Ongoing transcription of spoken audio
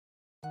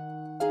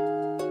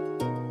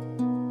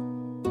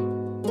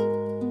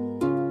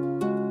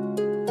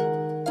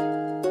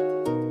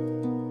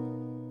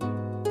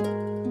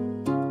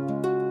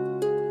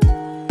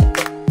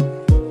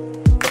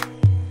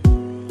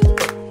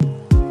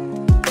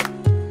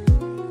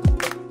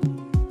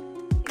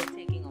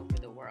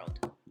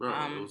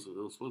Bro, it was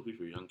supposed to be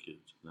for young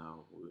kids.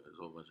 Now there's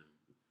a whole bunch of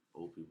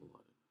old people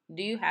on it.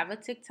 Do you have a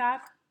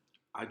TikTok?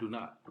 I do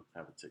not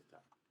have a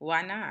TikTok.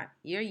 Why not?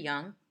 You're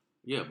young.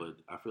 Yeah, but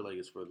I feel like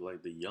it's for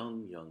like the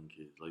young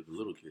kids, like the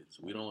little kids.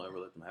 We don't ever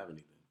let them have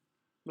anything.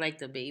 Like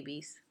the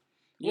babies.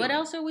 Yeah, What like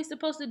else are we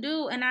supposed to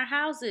do in our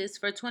houses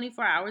for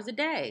 24 hours a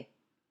day?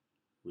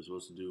 we're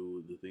supposed to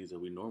do the things that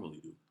we normally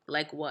do.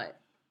 Like what?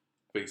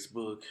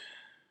 Facebook,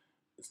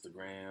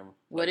 Instagram.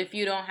 What Like, if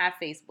you don't have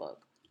Facebook?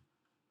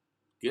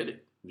 get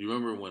it. Do you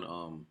remember when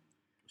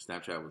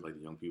Snapchat was like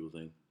the young people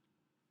thing?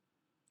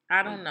 I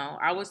Like, don't know.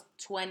 I was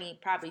 20,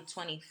 probably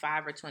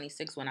 25 or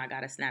 26 when I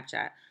got a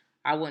Snapchat.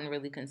 I wouldn't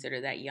really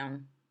consider that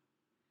young.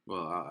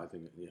 well, I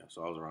think yeah.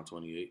 So I was around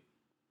 28,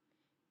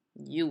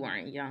 You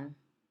weren't young.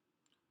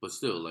 but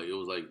still, like it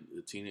was like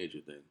a teenager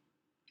thing.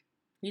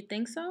 You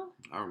think so?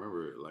 I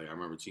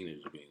remember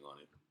teenagers being on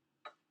it.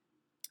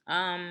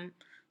 Um,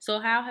 so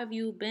how have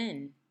you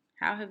been?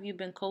 How have you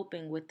been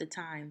coping with the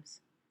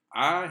times?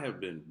 I have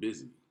been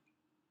busy.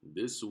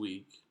 This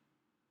week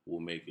will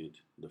make it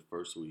the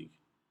first week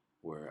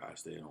where I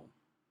stay home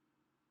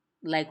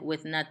Like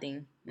with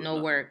nothing, with no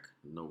nothing, work.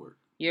 no work.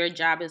 Your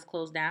job is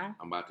closed down?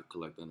 I'm about to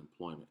collect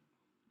unemployment.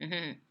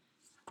 Mm-hmm.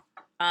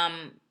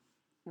 Um,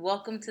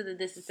 Welcome to the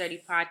This is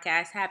 30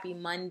 podcast. Happy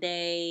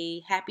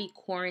Monday. Happy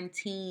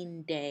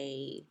quarantine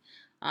day.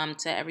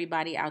 To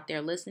everybody out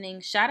there listening.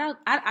 Shout out.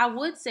 I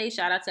would say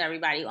shout out to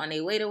everybody on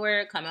their way to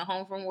work, coming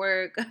home from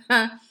work,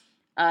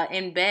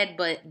 in bed,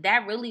 but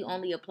that really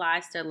only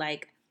applies to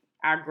like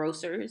our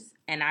grocers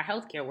and our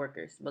healthcare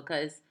workers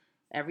because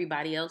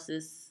everybody else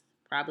is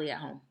probably at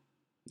home,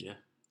 Yeah,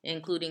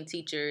 including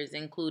teachers,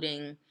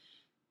 including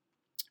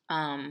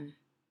um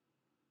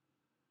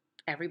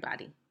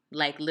everybody.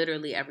 Like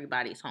literally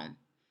everybody's home.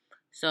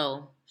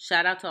 So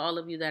shout out to all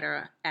of you that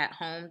are at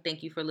home.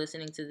 Thank you for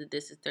listening to the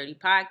This is 30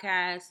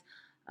 podcast.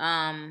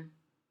 Um,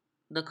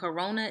 the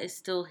corona is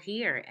still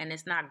here and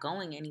it's not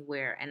going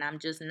anywhere. And I'm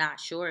just not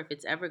sure if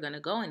it's ever gonna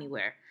go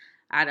anywhere.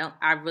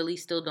 I really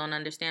still don't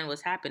understand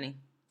what's happening.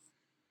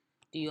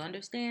 Do you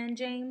understand,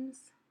 James?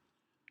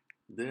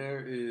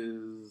 there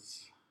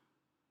is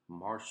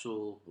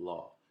martial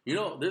law. You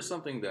know, there's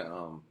something that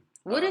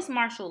What is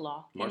martial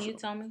law? Can you martial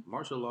tell me?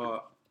 martial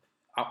law.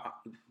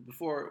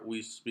 Before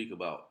we speak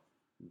about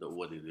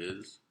what it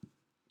is,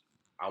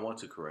 I want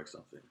to correct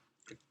something.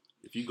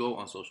 If you go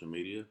on social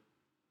media,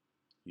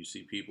 you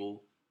see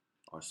people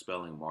are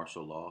spelling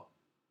martial law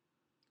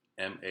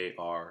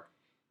Marshall,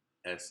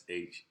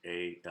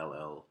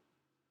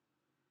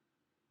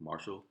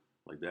 Marshall,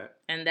 like that.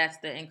 And that's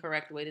the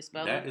incorrect way to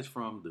spell That it? is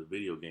from the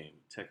video game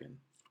Tekken.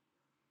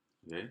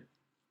 Okay,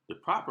 the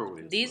proper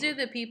way to These spell are it.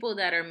 the people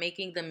that are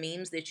making the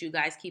memes that you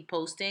guys keep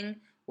posting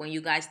when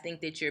you guys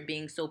think that you're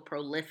being so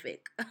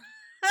prolific.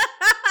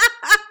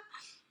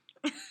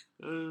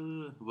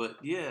 But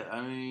yeah,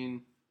 I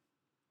mean,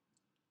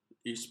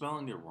 you're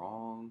spelling it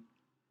wrong.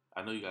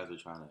 I know you guys are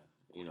trying to,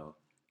 you know,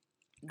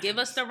 Give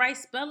us the right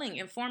spelling.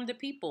 Inform the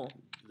people.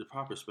 the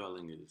proper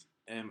spelling is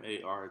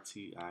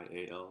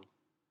Martial.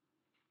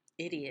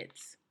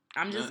 Idiots.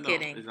 I'm No, just no,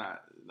 kidding. it's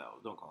not. No,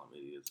 don't call them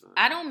idiots.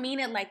 I don't mean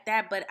it like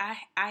that, but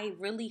I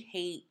really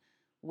hate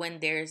when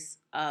there's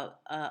a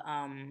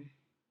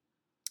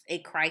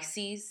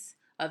crisis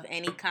of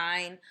any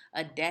kind,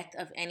 a death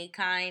of any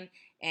kind,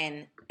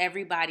 and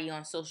everybody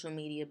on social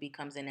media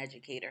becomes an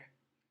educator.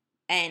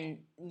 And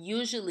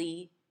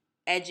usually,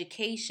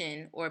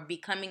 education or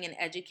becoming an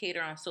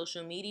educator on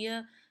social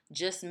media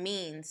just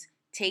means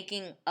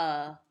taking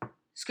a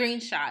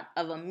screenshot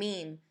of a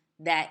meme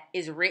that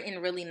is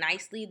written really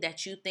nicely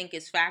that you think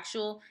is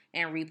factual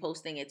and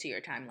reposting it to your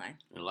timeline.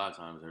 And a lot of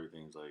times,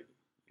 everything's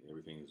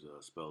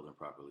spelled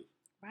improperly.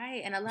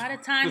 Right. And a lot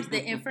of times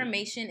the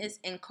information is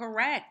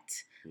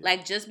incorrect. Yeah.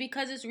 Like just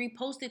because it's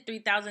reposted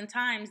 3,000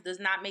 times does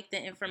not make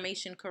the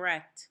information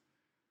correct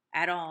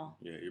at all.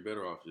 Yeah, you're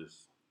better off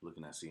just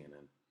looking at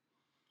CNN.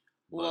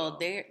 Well,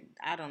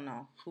 I don't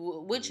know.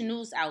 Which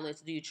news outlets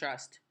do you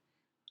trust?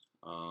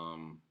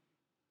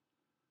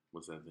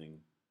 What's that thing?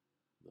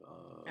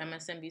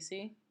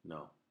 MSNBC?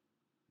 No,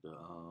 the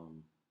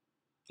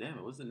damn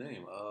it, what's the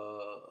name?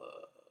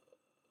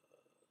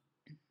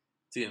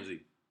 TMZ.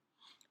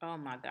 Oh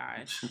my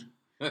gosh.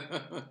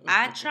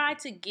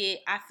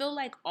 I feel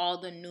like all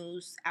the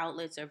news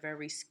outlets are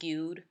very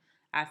skewed.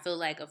 I feel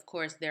like, of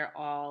course, they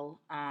all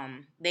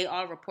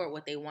report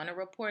what they want to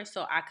report.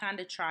 So I kind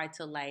of try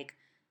to like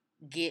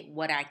get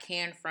what I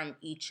can from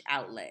each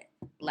outlet,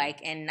 like,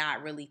 and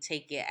not really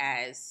take it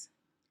as,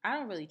 I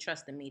don't really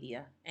trust the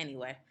media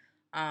anyway,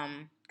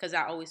 because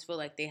I always feel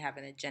like they have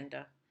an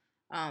agenda.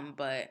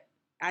 But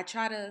I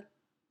try to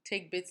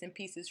take bits and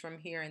pieces from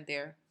here and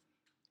there.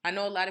 I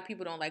know a lot of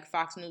people don't like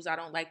Fox News. I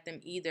don't like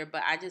them either,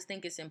 but I just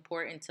think it's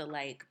important to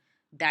like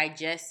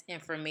digest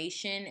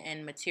information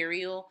and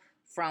material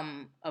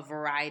from a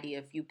variety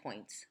of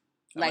viewpoints.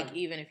 Like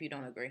even if you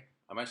don't agree.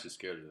 I'm actually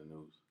scared of the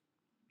news.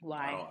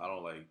 Why? I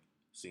don't like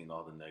seeing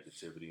all the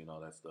negativity and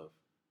all that stuff.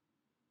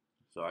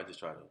 So I just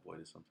try to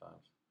avoid it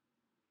sometimes.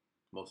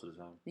 Most of the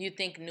time. You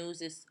think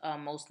news is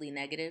mostly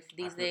negative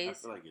these days? I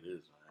feel like it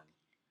is, man.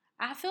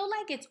 I feel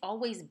like it's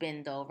always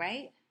been though,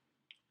 right?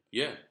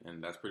 Yeah,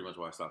 and that's pretty much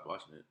why I stopped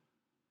watching it.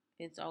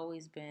 It's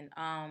always been.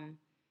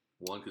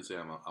 One could say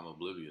I'm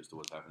oblivious to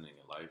what's happening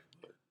in life,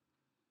 but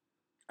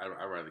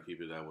I'd rather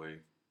keep it that way,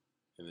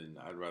 and then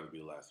I'd rather be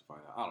the last to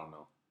find out. I don't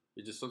know.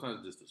 It just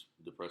sometimes it's just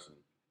depressing.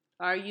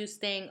 Are you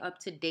staying up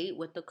to date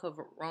with the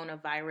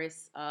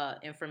coronavirus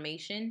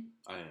information?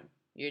 I am.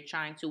 You're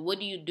trying to. What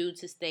do you do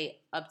to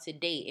stay up to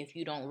date if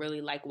you don't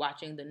really like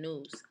watching the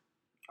news?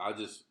 I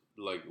just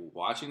like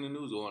watching the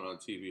news, going on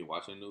TV and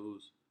watching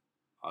news.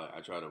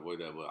 I try to avoid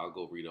that, but I'll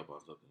go read up on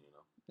something.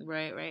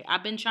 Right, right.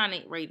 I've been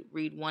trying to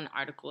read one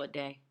article a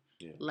day.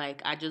 Yeah.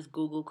 Like I just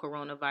Google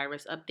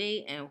coronavirus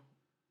update and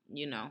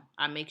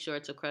I make sure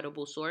it's a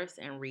credible source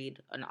and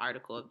read an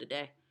article of the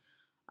day.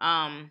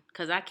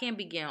 Cuz I can't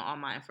be getting all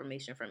my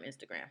information from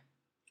Instagram.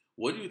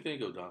 What do you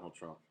think of Donald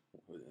Trump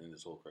in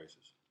this whole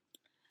crisis?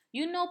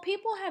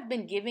 People have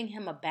been giving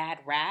him a bad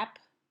rap.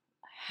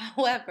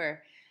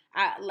 However,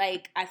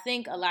 I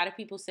think a lot of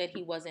people said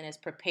he wasn't as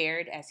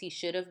prepared as he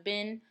should have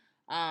been.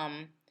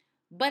 Um,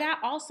 but I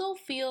also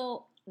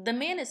feel the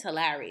man is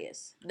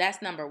hilarious.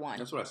 That's number one.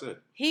 That's what I said.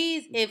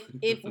 He's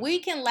if we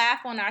can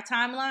laugh on our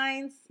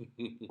timelines,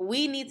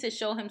 we need to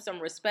show him some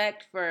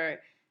respect for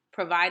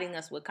providing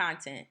us with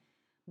content.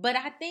 But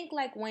I think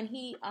like when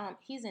he's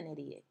an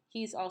idiot.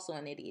 He's also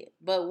an idiot.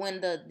 But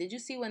did you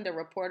see when the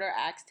reporter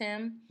asked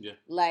him, yeah,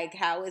 like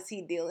how is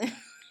he dealing?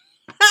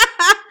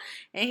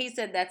 And he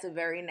said that's a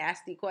very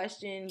nasty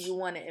question. You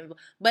want to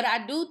but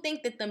I do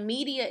think that the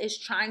media is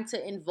trying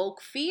to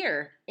invoke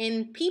fear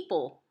in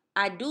people.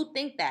 I do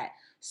think that.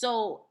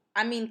 So,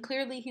 I mean,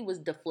 clearly he was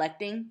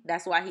deflecting.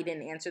 That's why he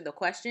didn't answer the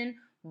question,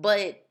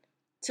 but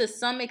to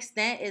some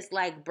extent it's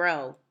like,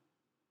 bro,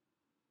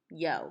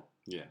 yo.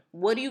 Yeah.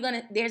 What are you going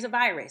to there's a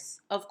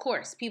virus. Of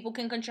course, people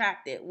can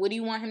contract it. What do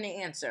you want him to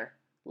answer?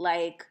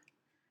 Like,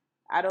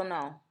 I don't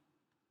know.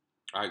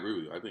 I agree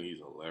with you. I think he's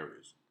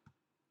hilarious.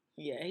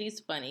 Yeah, he's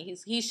funny.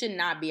 He should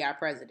not be our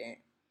president.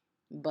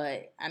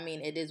 But I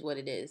mean, it is what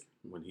it is.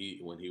 When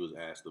he was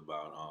asked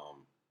about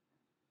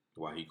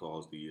why he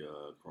calls the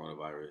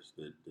coronavirus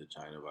the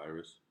China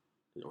virus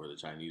or the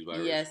Chinese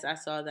virus. Yes, I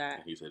saw that.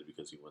 And he said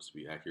because he wants to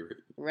be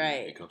accurate.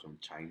 Right. It comes from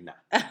China.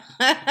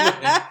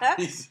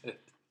 He said.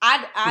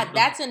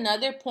 That's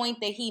another point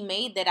that he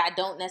made that I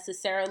don't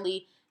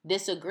necessarily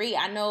disagree.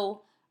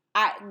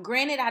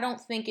 Granted, I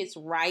don't think it's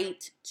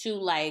right to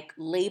like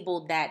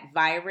label that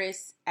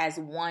virus as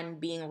one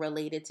being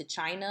related to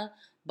China,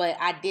 but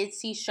I did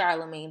see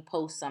Charlemagne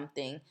post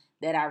something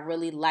that I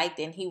really liked,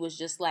 and he was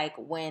just like,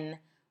 when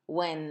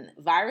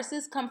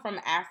viruses come from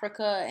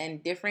Africa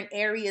and different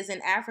areas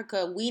in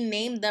Africa, we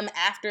name them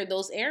after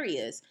those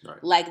areas,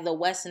 right. Like the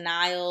West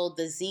Nile,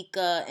 the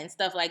Zika, and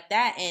stuff like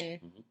that,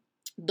 and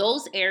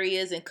those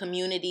areas and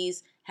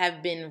communities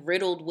have been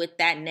riddled with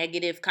that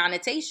negative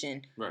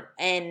connotation. Right.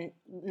 And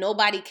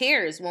nobody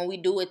cares when we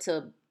do it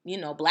to,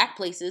 black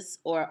places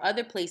or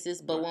other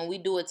places. But when we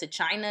do it to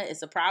China,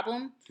 it's a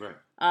problem. Right.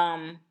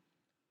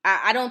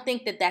 I don't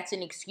think that that's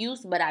an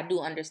excuse, but I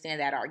do understand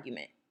that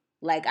argument.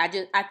 Like, I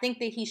think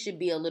that he should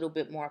be a little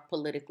bit more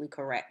politically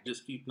correct.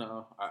 Just keep,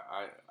 I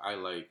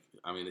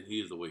mean,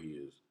 he is the way he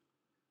is.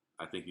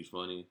 I think he's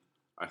funny.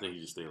 I think he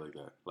just stay like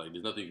that. Like,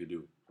 there's nothing you can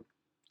do.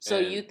 So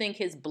you think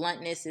his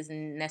bluntness is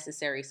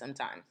necessary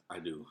sometimes? I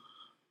do.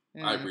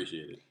 I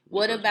appreciate it.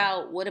 What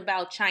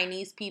about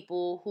Chinese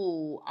people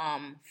who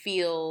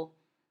feel,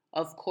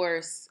 of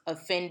course,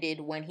 offended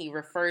when he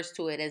refers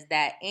to it as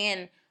that,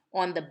 and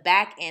on the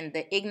back end,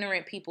 the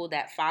ignorant people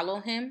that follow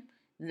him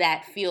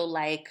that feel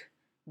like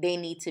they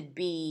need to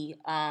be,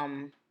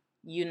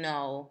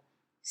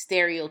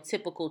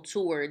 stereotypical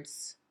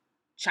towards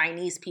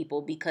Chinese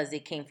people because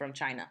it came from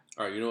China?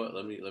 All right, you know what?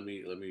 Let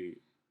me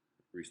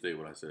restate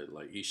what I said.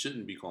 Like, he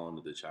shouldn't be calling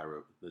it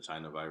the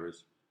China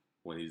virus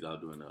when he's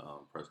out doing a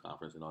press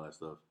conference and all that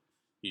stuff.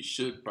 He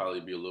should probably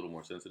be a little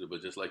more sensitive.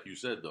 But just like you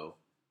said, though,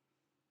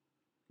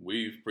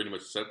 we've pretty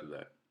much accepted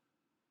that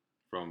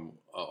from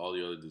all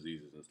the other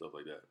diseases and stuff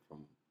like that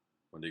from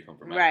when they come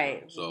from Africa.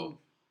 Right. So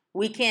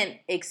we can't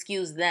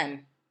excuse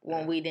them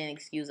when we didn't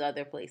excuse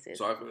other places.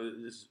 So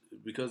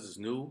because it's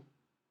new,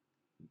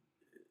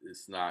 it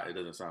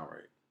doesn't sound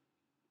right.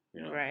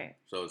 Right.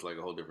 So it's like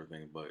a whole different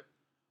thing. But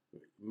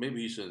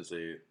maybe he shouldn't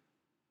say it,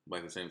 but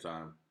at the same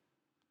time,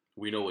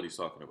 we know what he's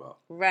talking about.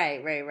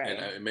 Right.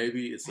 And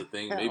maybe it's a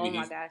thing. Maybe oh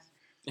my gosh.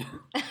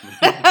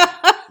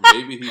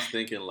 maybe he's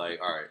thinking like,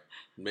 all right,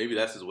 maybe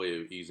that's his way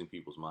of easing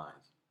people's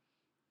minds.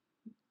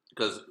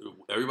 Because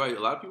a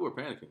lot of people are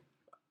panicking.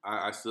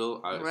 I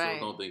still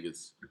don't think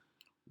it's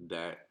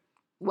that.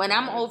 When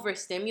I'm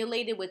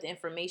overstimulated with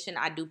information,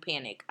 I do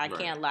panic. I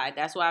can't lie.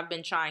 That's why I've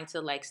been trying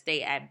to like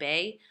stay at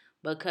bay,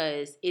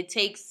 because it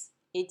takes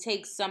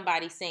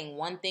somebody saying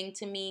one thing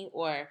to me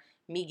or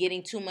me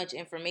getting too much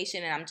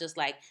information, and I'm just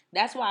like,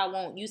 that's why I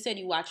won't. You said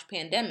you watched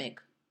Pandemic.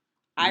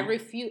 Mm-hmm. I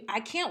refuse.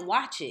 I can't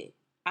watch it.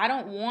 I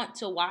don't want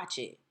to watch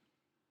it.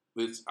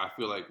 I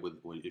feel like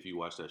if you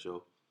watch that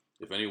show,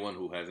 if anyone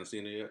who hasn't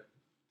seen it yet,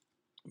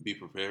 be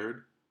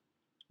prepared,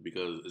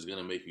 because it's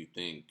gonna make you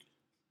think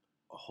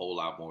a whole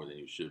lot more than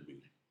you should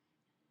be.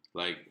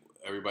 Like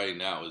everybody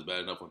now is bad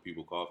enough when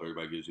people cough.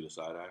 Everybody gives you the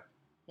side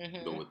eye.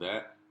 But with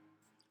that,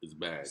 it's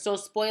bad. So,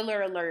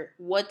 spoiler alert,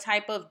 what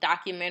type of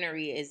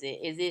documentary is it?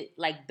 Is it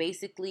like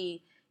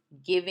basically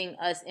giving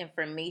us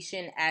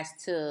information as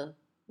to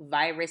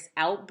virus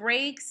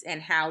outbreaks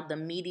and how the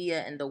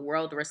media and the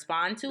world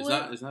respond to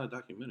it? It's not a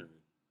documentary.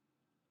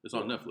 It's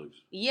on Netflix.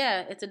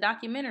 Yeah, it's a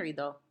documentary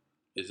though.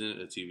 Isn't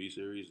it a TV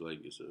series? Like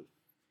it's a.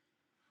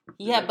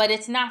 Yeah, but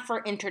it's not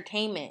for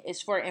entertainment.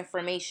 It's for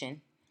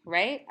information,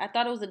 right? I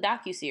thought it was a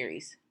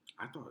docuseries.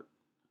 I thought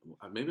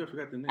maybe I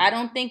forgot the name. I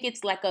don't think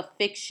it's like a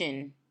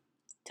fiction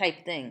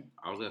type thing.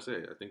 I was gonna say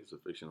I think it's a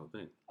fictional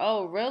thing.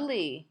 Oh,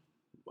 really?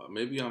 But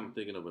maybe I'm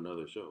thinking of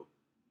another show.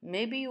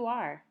 Maybe you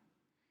are.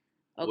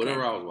 Okay.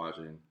 Whatever I was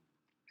watching.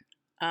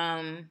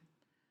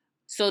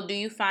 So do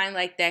you find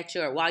like that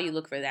while you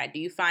look for that, do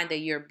you find that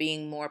you're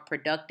being more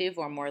productive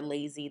or more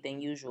lazy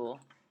than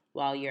usual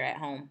while you're at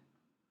home?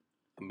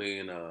 I'm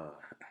being a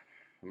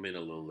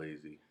little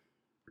lazy.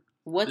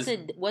 What's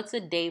a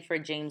day for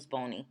James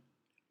Boney?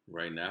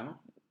 Right now?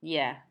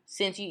 Yeah.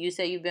 Since you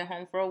said you've been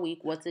home for a week,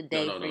 what's a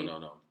day for you?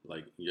 No.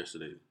 Like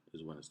yesterday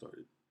is when it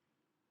started.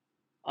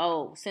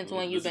 Oh, since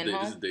when you've been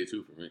home? This is day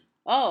 2 for me.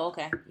 Oh,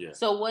 okay. Yeah.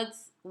 So what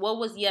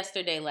was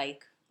yesterday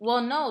like?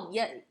 Well, no,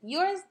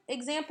 your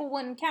example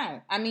wouldn't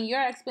count. I mean,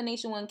 your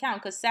explanation wouldn't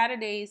count because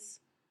Saturdays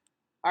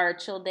are a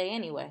chill day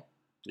anyway.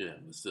 Yeah,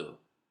 but still,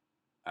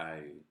 I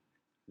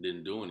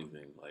didn't do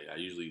anything. Like, I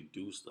usually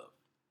do stuff,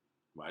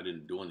 but I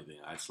didn't do anything.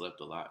 I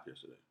slept a lot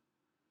yesterday.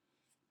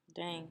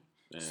 Dang.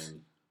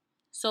 And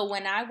so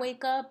when I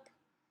wake up,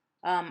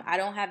 I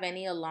don't have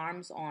any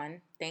alarms on,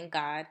 thank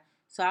God.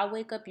 So I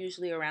wake up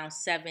usually around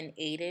 7,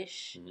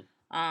 8-ish.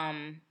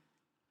 Mm-hmm.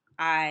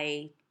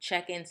 I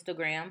check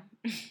Instagram.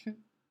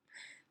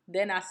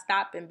 Then I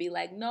stop and be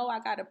like, no, I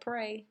got to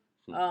pray.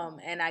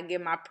 And I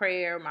get my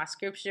prayer, my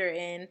scripture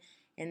in.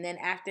 And then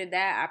after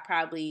that, I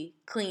probably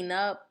clean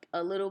up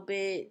a little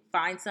bit,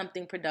 find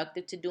something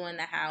productive to do in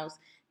the house.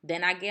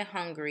 Then I get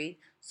hungry.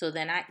 So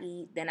then I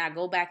eat. Then I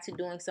go back to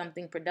doing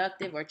something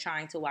productive or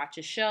trying to watch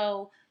a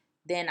show.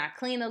 Then I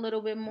clean a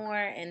little bit more.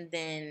 And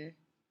then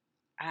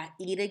I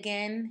eat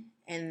again.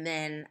 And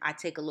then I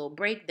take a little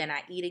break. Then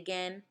I eat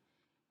again.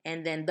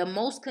 And then the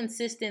most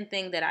consistent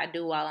thing that I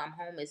do while I'm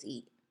home is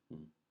eat.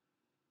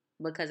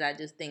 Because I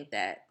just think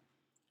that.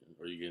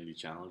 Are you getting these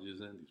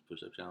challenges in? These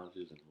push-up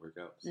challenges and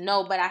workouts?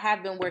 No, but I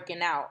have been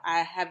working out.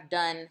 I have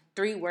done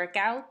 3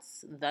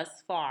 workouts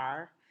thus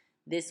far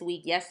this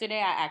week. Yesterday,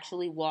 I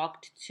actually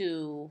walked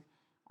to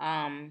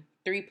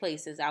 3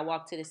 places. I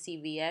walked to the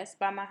CVS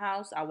by my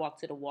house. I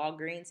walked to the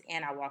Walgreens.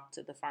 And I walked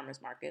to the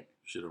farmer's market.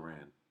 Should have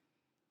ran.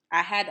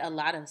 I had a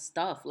lot of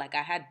stuff. Like,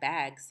 I had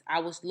bags.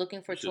 I was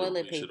looking for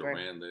toilet paper. You should have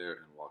ran there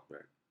and walked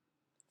back.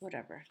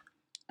 Whatever.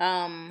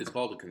 It's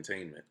called a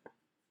containment.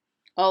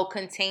 Oh,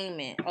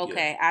 containment.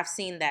 Okay, yeah. I've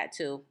seen that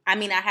too. I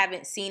mean, I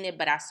haven't seen it,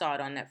 but I saw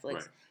it on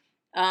Netflix.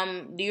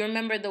 Right. Do you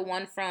remember the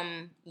one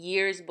from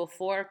years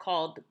before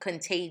called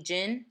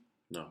Contagion?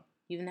 No.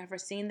 You've never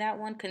seen that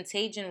one?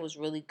 Contagion was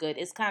really good.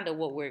 It's kind of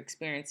what we're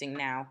experiencing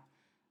now.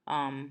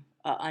 An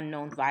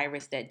unknown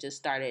virus that just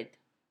started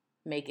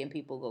making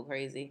people go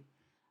crazy.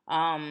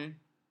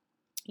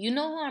 You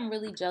know who I'm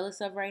really jealous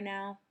of right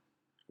now?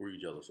 Who are you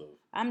jealous of?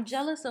 I'm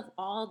jealous of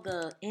all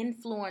the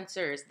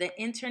influencers, the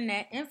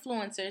internet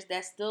influencers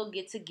that still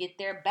get to get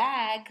their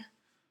bag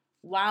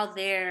while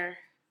they're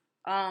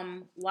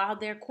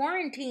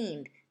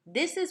quarantined.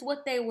 This is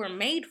what they were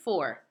made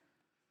for.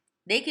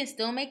 They can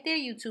still make their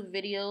YouTube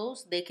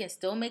videos, they can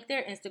still make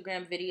their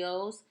Instagram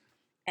videos,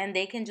 and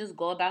they can just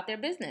go about their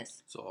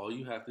business. So all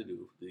you have to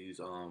do, these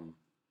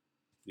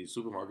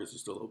supermarkets are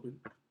still open.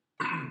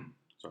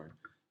 Sorry.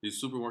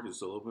 These supermarkets are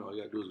still open. All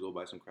you gotta do is go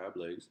buy some crab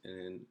legs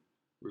and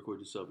record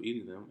yourself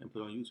eating them and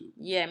put on YouTube.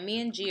 Yeah,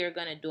 me and G are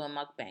gonna do a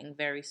mukbang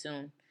very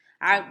soon.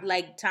 I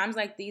like times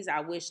like these.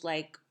 I wish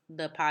like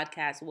the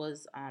podcast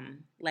was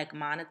like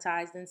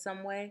monetized in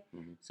some way,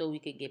 so we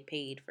could get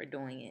paid for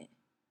doing it.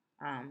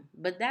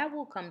 But that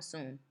will come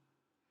soon.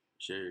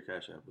 Share your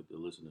Cash App with the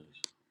listeners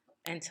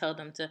and tell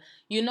them to.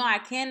 I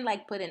can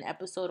like put an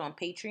episode on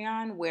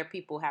Patreon where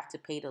people have to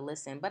pay to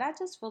listen, but I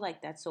just feel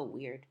like that's so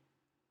weird.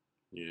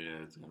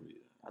 Yeah, it's gonna be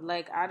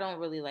like I don't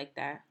really like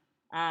that.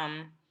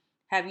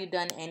 Have you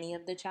done any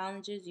of the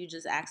challenges? You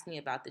just asked me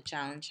about the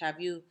challenge. Have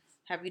you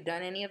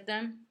done any of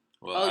them?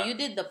 Well, you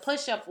did the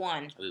push-up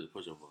one. I did the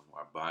push-up one.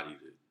 I bodied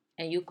it.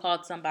 And you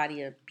called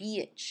somebody a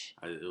bitch.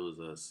 It was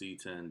a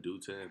C10, do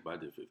 10, but I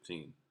did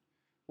 15.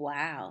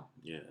 Wow.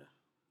 Yeah.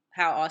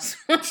 How awesome.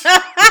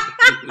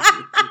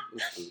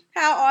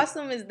 How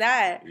awesome is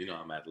that?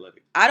 I'm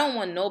athletic. I don't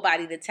want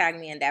nobody to tag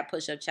me in that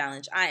push-up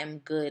challenge. I am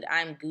good.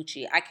 I'm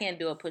Gucci. I can't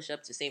do a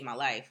push-up to save my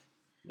life.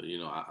 But,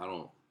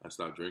 I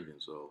stopped drinking,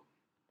 so.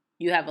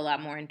 You have a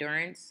lot more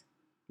endurance?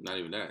 Not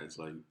even that. It's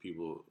like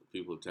people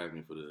tag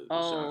me for the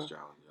shots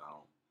challenge.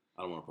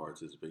 I don't want to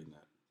participate in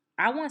that.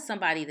 I want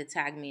somebody to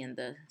tag me in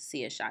the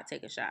see a shot,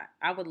 take a shot.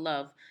 I would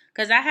love,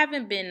 because I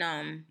haven't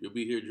been. You'll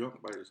be here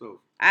drunk by yourself.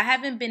 I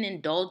haven't been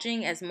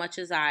indulging as much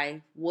as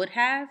I would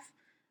have,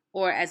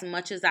 or as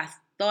much as I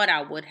thought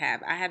I would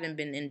have. I haven't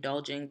been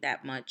indulging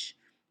that much.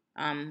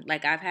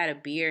 Like I've had a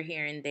beer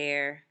here and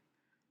there.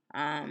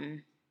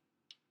 Um,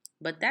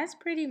 but that's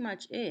pretty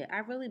much it.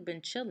 I've really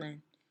been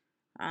chilling.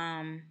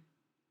 Um,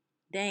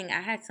 Dang,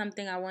 I had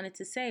something I wanted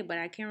to say, but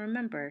I can't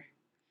remember.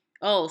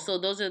 Oh, so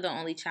those are the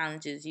only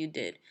challenges you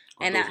did.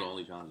 Aren't And those the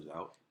only challenges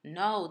out?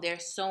 no,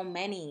 there's so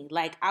many.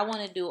 Like I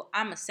want to do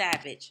I'm a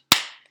savage.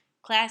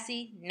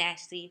 Classy,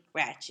 nasty,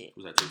 ratchet.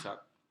 Was that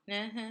TikTok?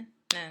 Uh-huh.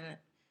 Uh-huh.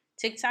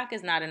 TikTok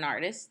is not an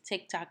artist.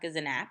 TikTok is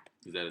an app.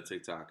 Is that a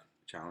TikTok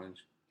challenge?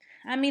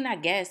 I mean, I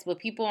guess, but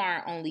people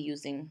aren't only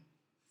using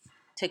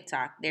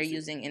TikTok. They're Let's see.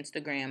 using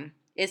Instagram.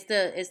 It's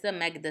the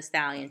Meg the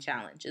Stallion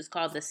challenge. It's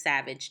called the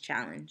Savage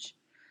Challenge.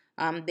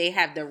 They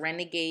have the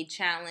Renegade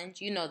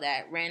Challenge. You know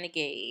that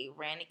renegade,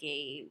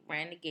 renegade,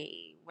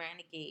 renegade,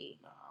 renegade.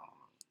 No,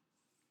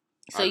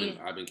 I don't know.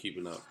 So I've been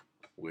keeping up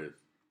with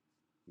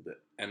the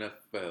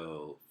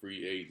NFL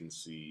free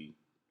agency.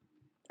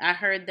 I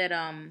heard that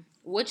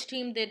which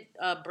team did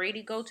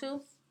Brady go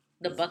to?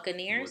 The He went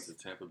Buccaneers. to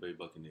Tampa Bay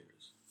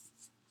Buccaneers.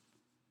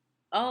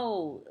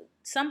 Oh,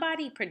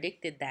 somebody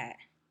predicted that.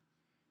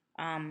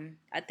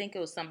 I think it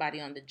was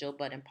somebody on the Joe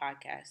Budden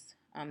podcast.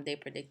 They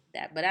predicted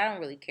that, but I don't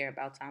really care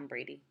about Tom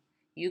Brady.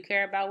 You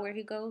care about where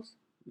he goes?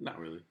 Not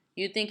really.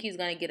 You think he's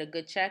gonna get a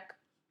good check?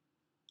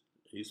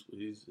 He's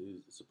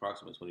it's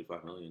approximately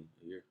 25 million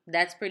a year.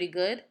 That's pretty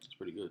good. It's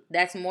pretty good.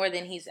 That's more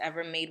than he's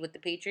ever made with the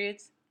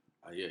Patriots.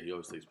 Yeah, he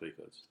always takes pay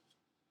cuts.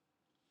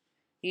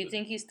 You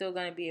think he's still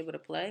gonna be able to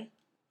play?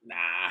 Nah.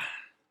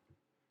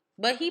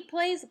 But he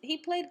plays. He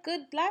played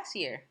good last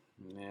year.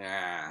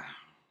 Nah.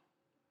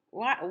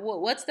 Why?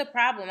 What's the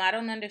problem? I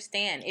don't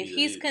understand. If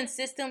he's He-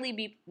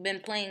 consistently been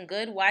playing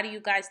good, why do you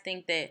guys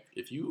think that?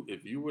 If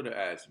you were to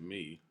ask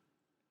me,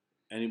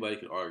 anybody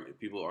could argue.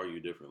 People argue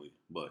differently,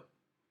 but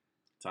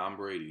Tom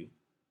Brady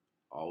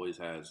always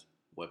has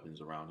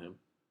weapons around him.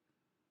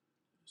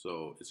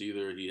 So it's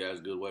either he has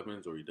good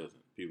weapons or he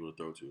doesn't. People to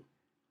throw to.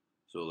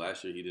 So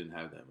last year he didn't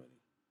have that many.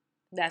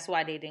 That's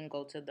why they didn't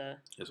go to the.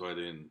 That's why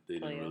they didn't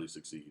Playoffs. really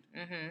succeed.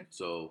 Mm-hmm.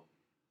 So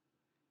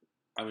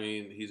I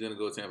mean, he's gonna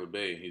go to Tampa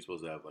Bay, and he's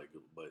supposed to have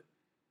but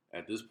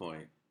at this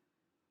point,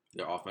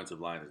 their offensive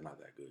line is not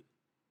that good,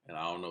 and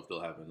I don't know if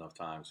they'll have enough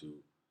time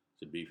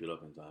to beef it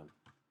up in time.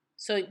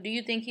 So, do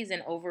you think he's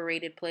an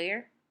overrated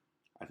player?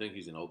 I think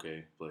he's an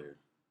okay player.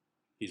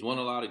 He's won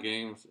a lot of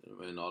games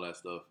and all that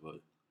stuff, but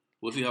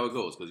we'll see how it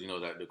goes because you know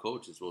that the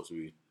coach is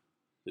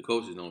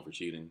known for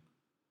cheating.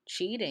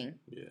 Cheating.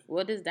 Yeah,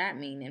 What does that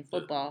mean in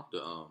football?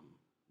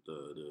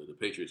 The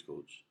Patriots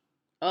coach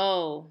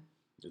Oh,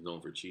 is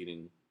known for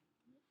cheating.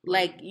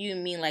 like you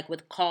mean like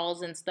with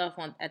calls and stuff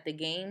on at the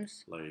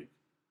games? Like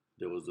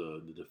there was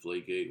the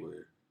deflate gate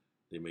where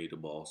they made the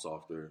ball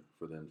softer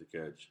for them to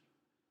catch,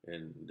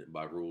 and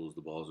by rules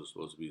the balls are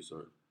supposed to be a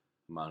certain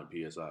amount of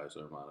psi, a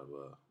certain amount of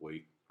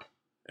weight,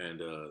 and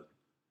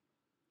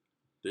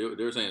they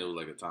were saying it was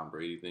like a Tom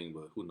Brady thing,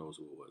 but who knows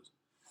who it was.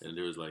 And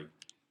there's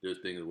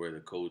things where the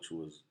coach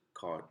was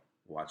caught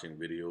watching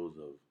videos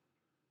of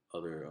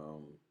other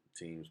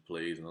teams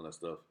plays and all that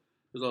stuff.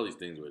 There's all these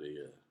things where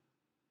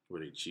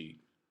they cheat.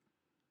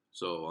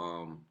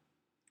 So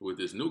with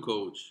this new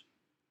coach,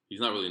 he's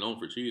not really known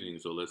for cheating.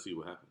 So let's see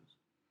what happens.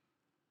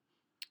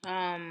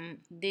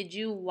 Did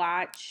you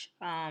watch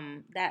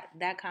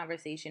that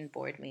conversation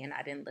bored me and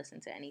I didn't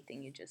listen to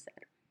anything you just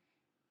said.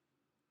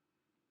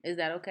 Is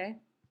that okay?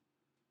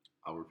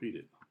 I'll repeat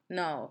it.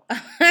 No.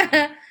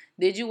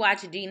 Did you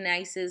watch D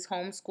Nice's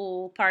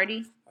homeschool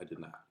party? I did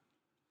not.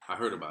 I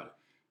heard about it.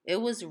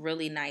 It was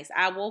really nice.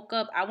 I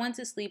went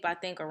to sleep I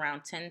think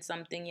around 10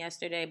 something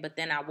yesterday, but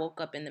then I woke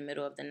up in the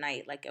middle of the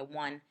night like at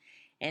 1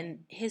 and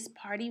his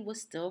party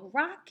was still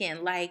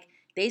rocking. Like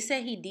they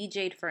said he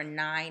DJ'd for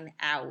 9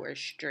 hours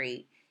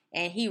straight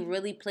and he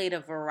really played a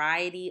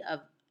variety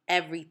of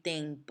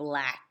everything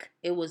black.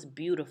 It was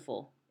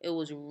beautiful. It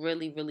was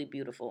really really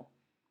beautiful.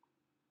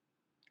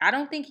 I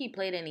don't think he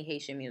played any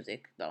Haitian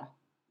music though.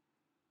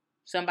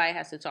 Somebody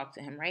has to talk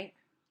to him, right?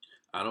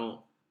 I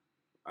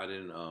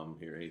didn't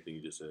hear anything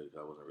you just said.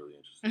 I wasn't really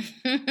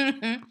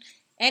interested.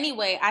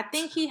 Anyway, I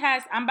think he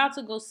has. I'm about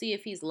to go see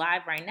if he's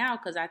live right now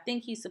because I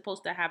think he's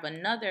supposed to have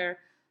another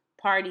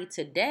party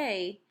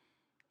today,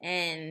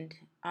 and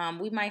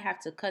we might have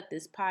to cut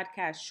this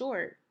podcast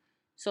short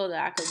so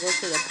that I could go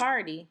to the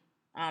party.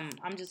 I'm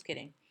just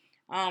kidding.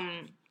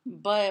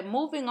 But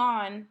moving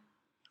on.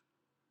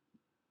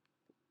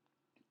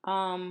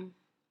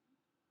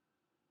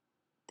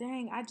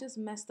 Dang, I just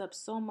messed up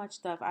so much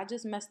stuff. I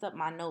just messed up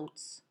my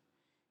notes.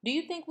 Do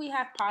you think we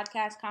have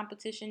podcast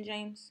competition,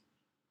 James?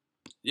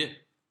 Yeah,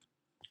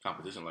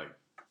 competition. Like,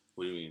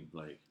 what do you mean?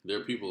 Like, there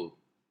are people.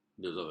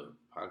 There's other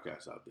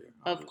podcasts out there.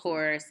 Of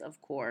course.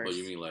 But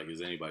you mean like,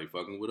 is anybody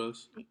fucking with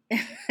us?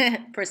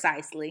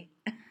 Precisely.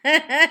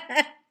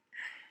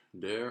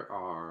 There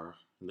are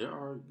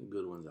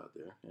good ones out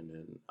there, and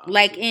then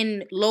like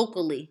in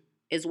locally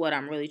is what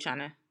I'm really trying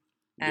to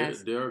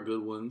ask. There are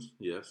good ones,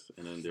 yes,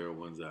 and then there are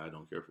ones that I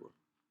don't care for.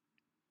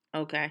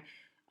 Okay.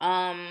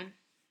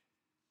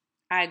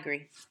 I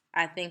agree.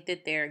 I think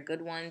that they're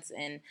good ones,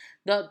 and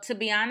to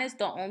be honest,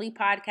 the only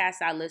podcast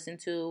I listen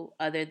to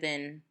other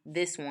than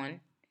this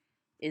one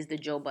is the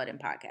Joe Budden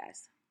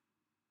podcast.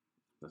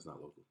 That's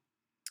not local.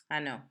 I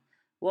know.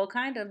 Well,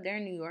 kind of. They're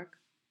in New York.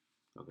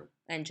 Okay.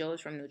 And Joe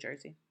is from New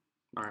Jersey.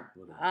 All right.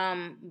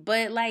 Whatever.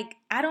 But like,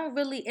 I don't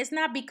really. It's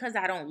not because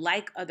I don't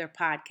like other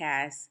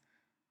podcasts.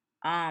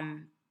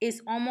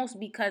 It's almost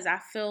because I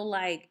feel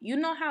like, you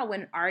know how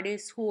when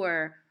artists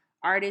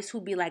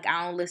who be like,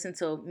 I don't listen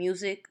to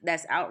music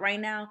that's out right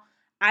now.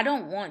 I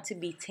don't want to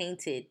be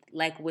tainted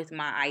like with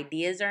my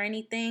ideas or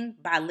anything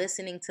by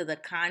listening to the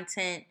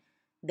content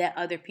that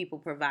other people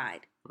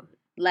provide. Right.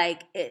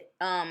 Like it,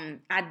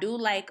 I do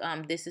like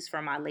This Is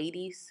For My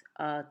Ladies,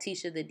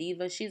 Tisha the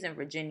Diva. She's in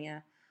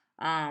Virginia.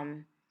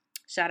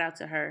 Shout out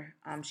to her.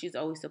 She's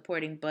always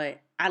supporting, but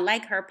I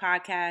like her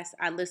podcast.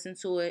 I listen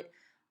to it.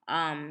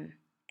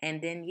 And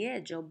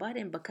then Joe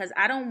Budden, because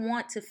I don't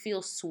want to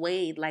feel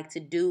swayed like to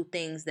do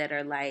things that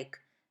are like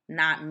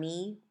not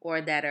me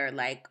or that are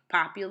like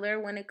popular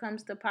when it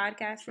comes to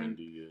podcasting.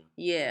 Trendy,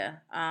 yeah.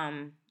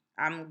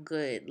 I'm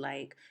good.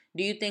 Like,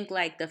 do you think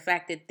like the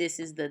fact that this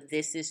is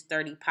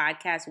 30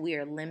 podcast, we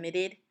are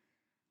limited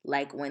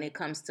like when it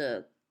comes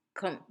to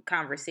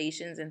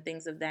conversations and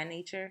things of that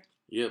nature?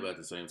 Yeah, but at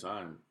the same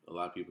time, a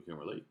lot of people can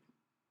relate.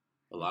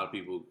 A lot of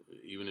people,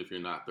 even if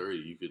you're not 30,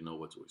 you could know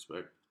what to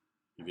expect.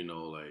 You can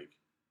know like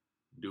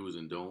do's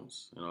and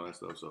don'ts and all that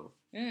stuff. So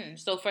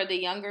for the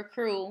younger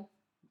crew,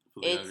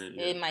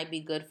 it might be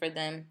good for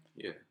them.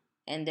 Yeah.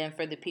 And then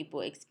for the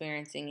people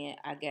experiencing it,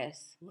 I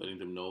guess letting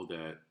them know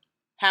that.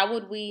 How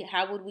would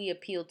we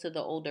appeal to the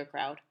older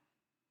crowd?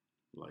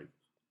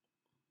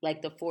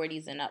 Like the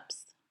 40s and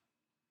ups.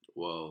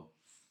 Well,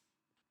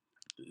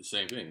 the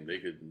same thing.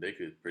 They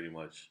could pretty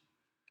much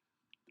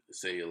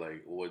say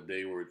like what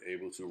they were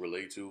able to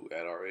relate to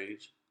at our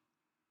age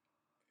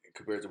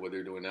compared to what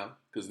they're doing now.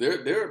 Because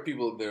there are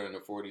people that are in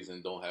their 40s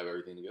and don't have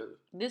everything together.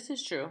 This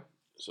is true.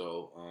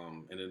 So,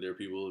 and then there are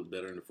people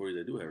that are in the 40s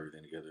that do have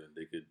everything together, and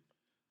they could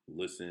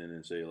listen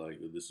and say like,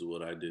 "This is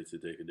what I did to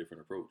take a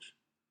different approach."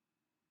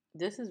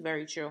 This is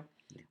very true.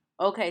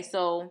 Okay,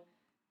 so,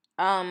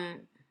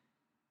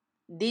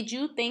 did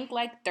you think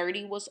like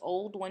 30 was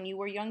old when you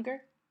were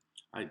younger?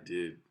 I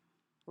did.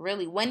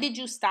 Really? When did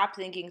you stop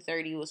thinking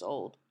 30 was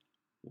old?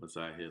 Once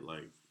I hit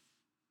like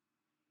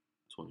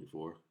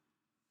 24.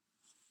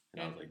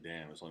 And I was like,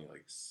 damn, it's only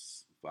like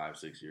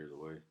 5-6 years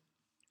away.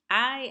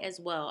 I as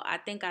well. I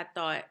think I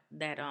thought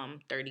that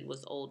 30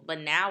 was old, but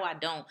now I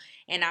don't.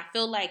 And I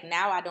feel like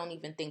now I don't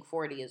even think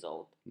 40 is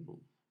old. Mm-hmm.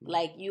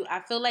 Like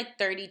I feel like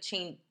 30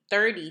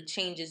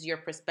 changes your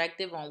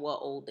perspective on what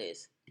old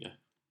is. Yeah.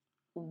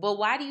 But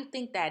why do you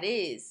think that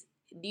is?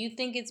 Do you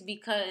think it's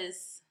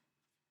because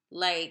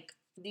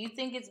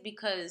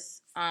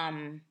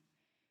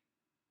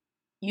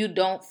you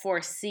don't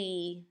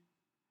foresee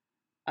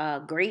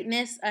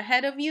greatness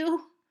ahead of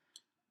you?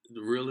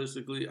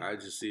 Realistically, I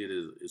just see it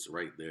as it's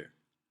right there.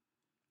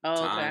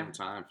 Oh, okay.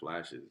 Time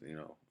flashes,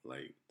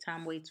 like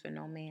time waits for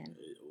no man.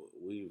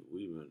 We've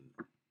been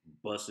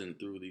busting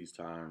through these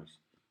times,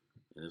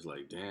 and it's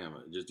like, damn.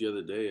 Just the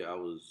other day, I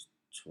was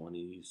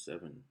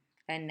 27,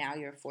 and now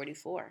you're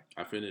 44.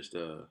 I finished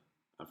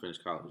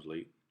college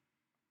late,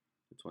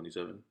 at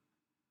 27.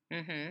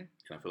 And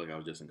I feel like I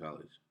was just in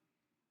college.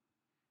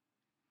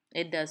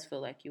 It does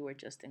feel like you were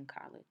just in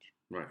college,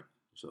 right?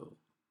 So,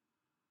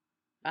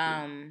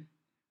 I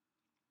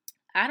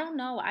don't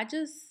know. I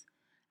just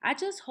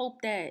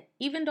hope that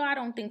even though I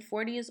don't think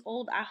 40 is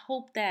old, I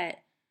hope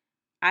that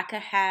I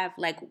could have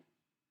like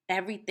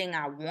everything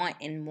I want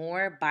and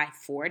more by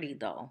 40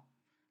 though.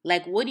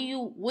 Like what do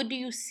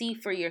you see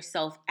for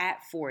yourself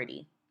at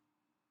 40?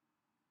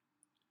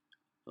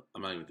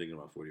 I'm not even thinking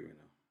about 40 right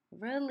now.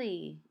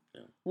 Really?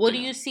 Yeah. What do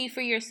you see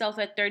for yourself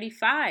at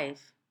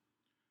 35?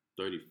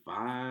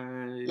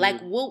 35?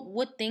 Like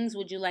what things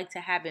would you like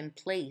to have in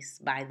place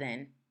by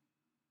then?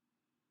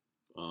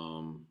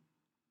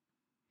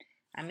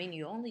 I mean,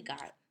 I only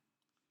got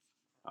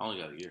a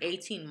year.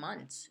 18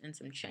 months and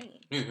some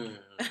change.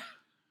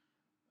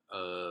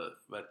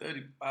 By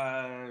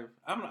 35,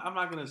 I'm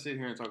not gonna sit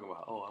here and talk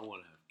about, oh, I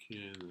want to have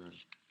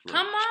kids.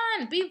 Come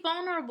on, be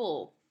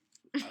vulnerable.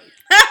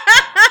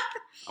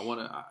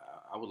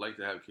 I would like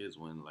to have kids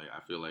when, like,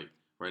 I feel like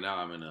right now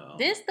I'm in a.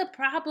 This the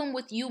problem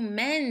with you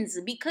men's,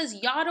 because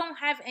y'all don't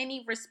have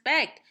any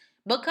respect.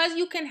 Because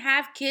you can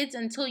have kids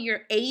until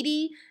you're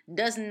 80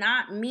 does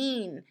not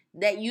mean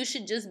that you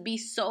should just be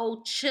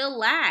so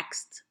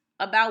chillaxed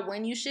about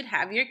when you should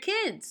have your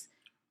kids.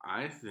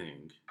 I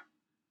think,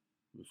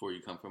 before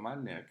you come for my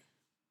neck,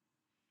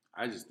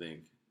 I just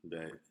think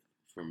that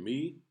for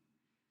me,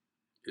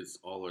 it's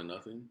all or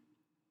nothing.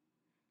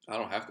 I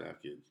don't have to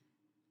have kids.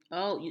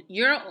 Oh,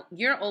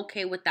 you're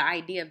okay with the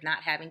idea of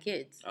not having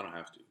kids? I don't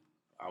have to.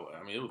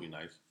 I mean, it would be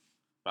nice,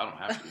 but I don't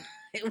have to.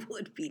 It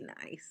would be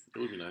nice. It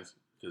would be nice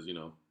because,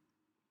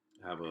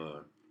 have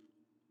a,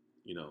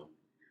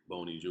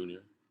 Boney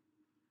Jr.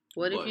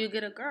 What if you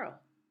get a girl?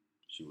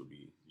 She would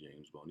be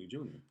James Boney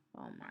Jr.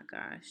 Oh my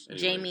gosh.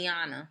 Anyway,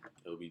 Jamiana.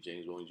 It would be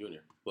James Boney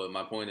Jr. But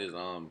my point is,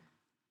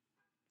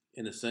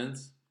 in a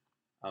sense,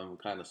 I'm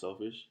kind of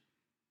selfish.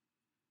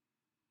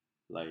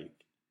 Like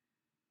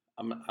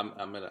I'm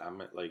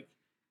at like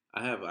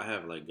I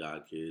have like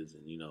god kids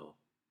and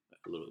like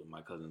a little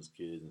my cousin's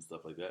kids and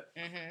stuff like that.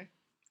 Mhm.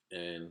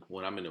 And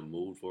when I'm in the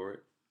mood for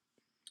it,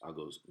 I'll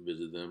go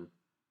visit them.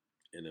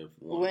 And if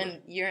one like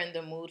When you're in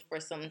the mood for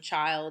some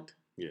child,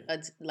 yeah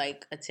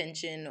like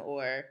attention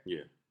or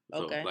yeah,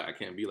 so okay, like I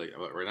can't be like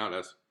right now.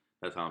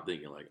 That's how I'm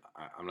thinking. Like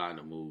I'm not in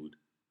the mood.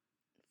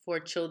 for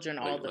children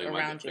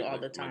around you all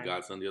the Like my time.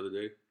 godson the other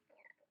day,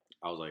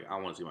 I was like I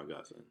want to see my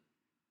godson,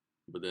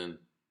 but then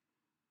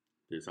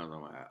there's times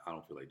I'm like I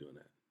don't feel like doing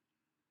that.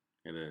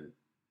 And then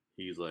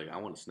he's like I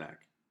want a snack,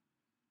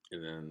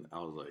 and then I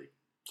was like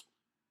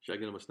should I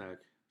get him a snack?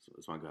 So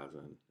it's my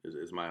godson.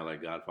 It's my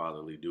like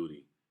godfatherly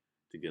duty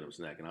to get him a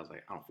snack. And I was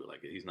like, I don't feel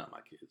like it. He's not my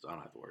kid, so I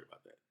don't have to worry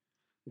about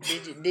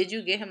that. Did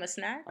you get him a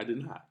snack? I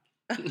did not.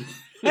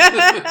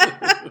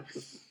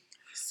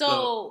 So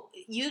So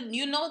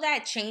you know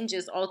that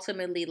changes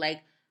ultimately.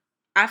 Like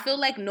I feel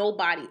like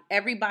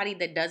everybody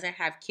that doesn't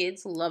have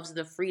kids loves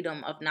the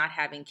freedom of not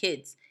having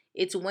kids.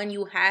 It's when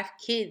you have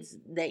kids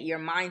that your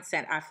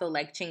mindset I feel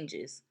like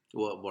changes.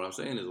 well, what I'm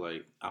saying is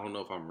like I don't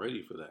know if I'm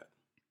ready for that.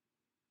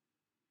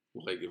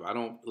 Like if I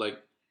don't like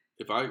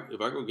if I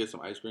go get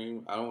some ice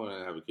cream, I don't want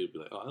to have a kid be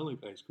like, oh, I like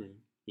ice cream.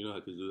 You know how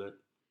kids do that?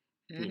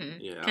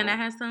 Yeah, I Can I don't.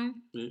 have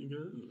some? Yeah,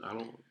 I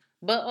don't.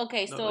 But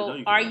okay, No, like no, so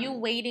you can are have you it.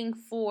 waiting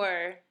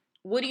for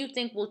what do you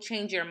think will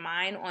change your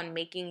mind on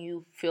making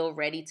you feel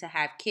ready to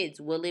have kids?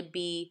 Will it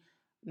be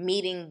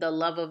meeting the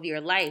love of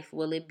your life?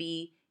 Will it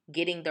be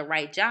getting the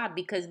right job?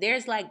 Because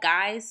there's like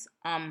guys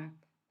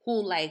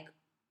who like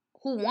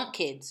who want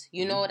kids.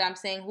 You know Mm-hmm. what I'm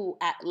saying?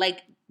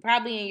 Like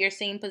probably in your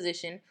same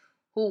position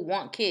who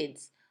want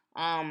kids.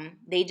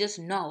 They just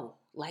know.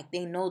 Like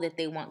they know that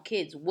they want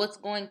kids. What's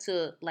going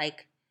to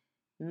like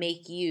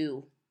make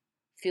you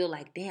feel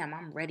like, damn,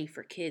 I'm ready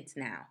for kids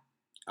now?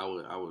 I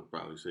would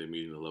probably say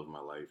meeting the love of my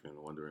life and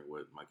wondering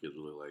what my kids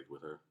would look like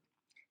with her.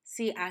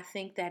 See, I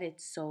think that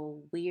it's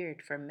so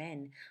weird for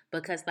men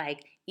because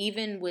like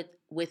even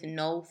with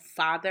no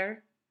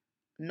father,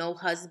 no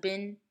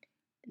husband,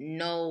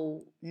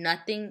 no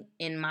nothing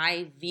in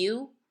my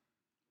view,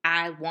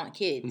 I want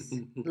kids.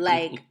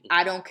 Like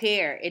I don't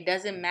care. It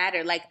doesn't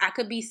matter. Like I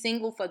could be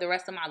single for the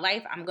rest of my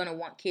life. I'm going to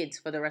want kids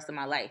for the rest of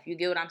my life. You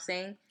get what I'm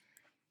saying?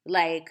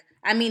 Like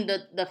I mean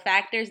the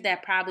factors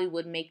that probably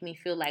would make me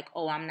feel like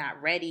oh I'm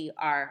not ready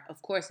are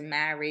of course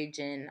marriage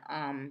and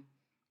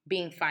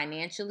being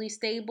financially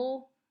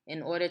stable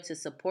in order to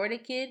support a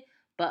kid,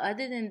 but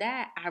other than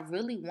that I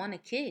really want a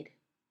kid.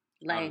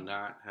 I'm Like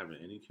not having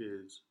any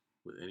kids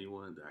with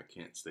anyone that I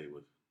can't stay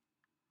with.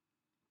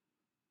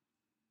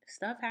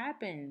 stuff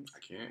happens. I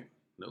can't.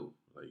 No.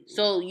 Like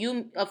So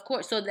you of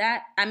course so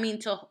that I mean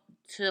to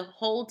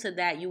hold to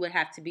that you would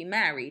have to be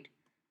married,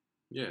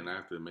 yeah, and I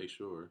have to make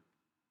sure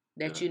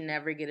that that I, you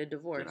never get a that I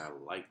divorce.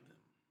 like them,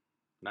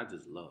 not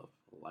just love.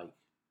 Like,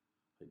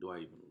 do I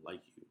even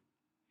like you?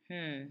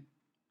 Hmm.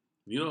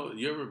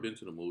 You ever been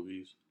to the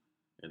movies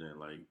and then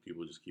like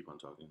people just keep on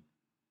talking,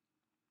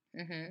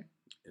 Mhm.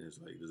 and it's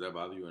like, does that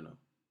bother you or no?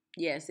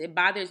 Yes, it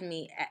bothers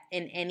me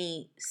in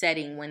any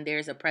setting when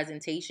there's a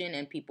presentation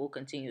and people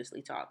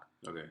continuously talk.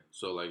 Okay,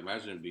 so like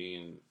imagine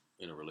being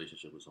in a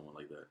relationship with someone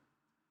like that.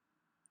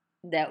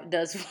 That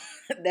does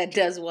that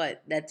does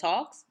what? That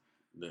talks?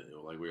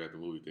 Like we're at the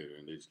movie theater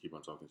and they just keep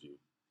on talking to you.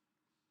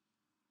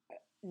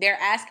 They're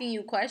asking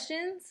you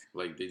questions?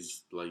 Like they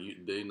just like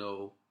they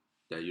know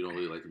that you don't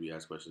really like to be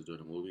asked questions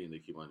during the movie, and they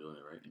keep on doing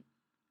it, right?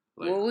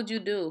 Like, What would you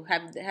do?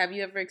 Have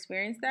you ever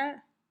experienced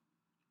that?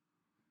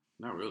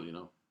 not really,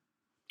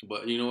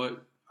 But you know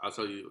what? I'll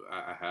tell you,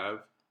 I have,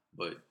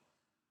 but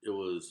it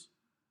was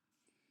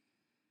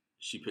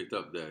she picked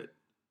up that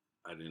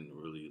I didn't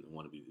really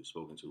want to be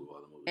spoken to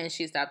while the movie. And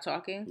she stopped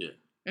talking?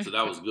 Yeah, so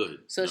that was good.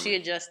 So You know what I she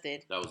mean?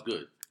 adjusted. That was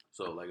good.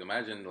 So like,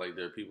 imagine like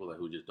there are people like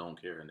who just don't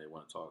care and they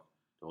want to talk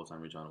the whole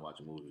time you're trying to watch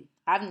a movie.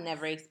 I've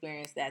never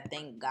experienced that,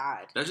 thank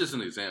God. That's just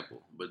an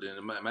example. But then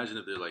imagine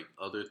if there are like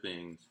other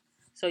things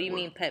So you or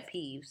mean pet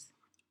peeves?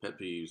 pet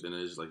peeves, and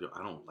it's just like, yo,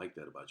 I don't like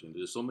that about you. And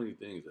there's so many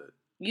things that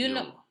You you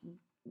know, know.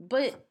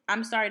 but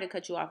I'm sorry to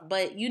cut you off,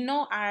 but you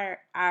know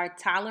our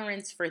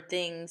tolerance for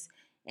things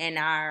and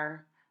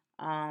our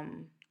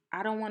um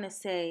I don't want to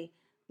say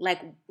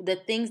like the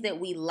things that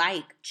we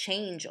like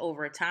change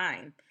over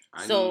time.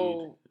 I need.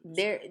 So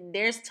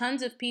there's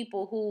tons of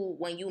people who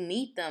when you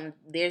meet them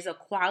there's a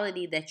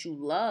quality that you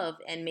love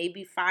and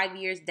maybe 5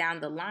 years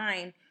down the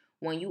line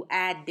when you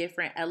add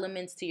different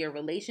elements to your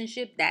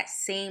relationship that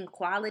same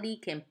quality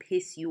can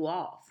piss you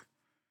off.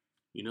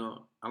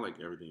 I like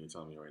everything you're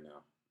telling me right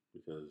now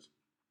because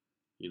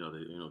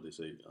they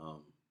say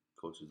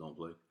coaches don't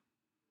play.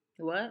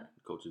 What?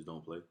 Coaches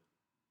don't play.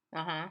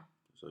 Uh-huh.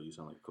 So you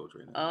sound like a coach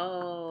right now.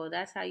 Oh,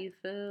 that's how you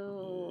Yeah,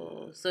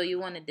 feel. So you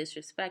want to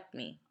disrespect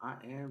me. I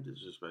am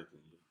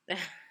disrespecting you.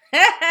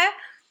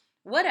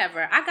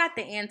 Whatever. I got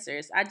the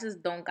answers. I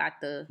just don't got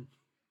the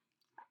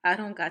I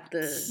don't got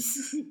the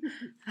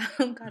I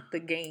don't got the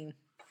game.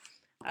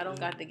 I don't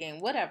got the game.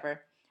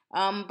 Whatever.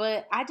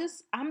 But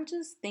I'm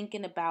just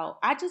thinking about.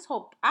 I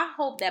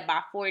hope that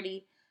by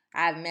 40,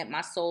 I've met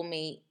my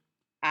soulmate.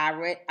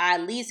 I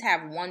at least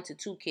have 1 to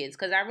 2 kids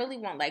because I really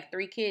want like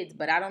 3 kids,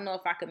 but I don't know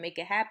if I could make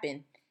it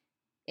happen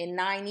in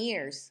 9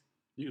 years.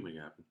 You can make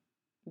it happen.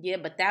 Yeah,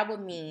 but that would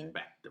mean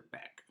Back to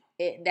back.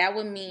 that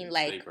would mean And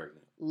stay like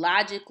pregnant.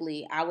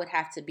 logically, I would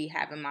have to be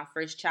having my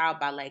first child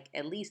by like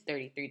at least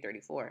 33,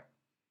 34,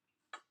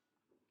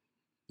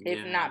 if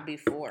Yeah, not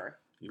before.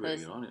 you ready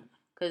to get on it?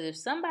 Because if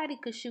somebody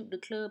could shoot the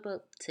club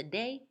up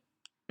today,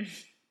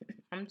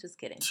 I'm just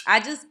kidding. I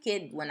just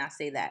kid when I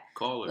say that.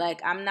 Call her.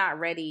 Like, I'm not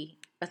ready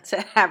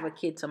to have a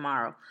kid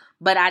tomorrow.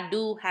 But I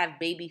do have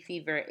baby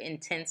fever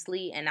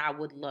intensely, and I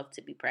would love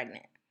to be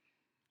pregnant.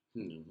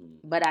 Mm-hmm.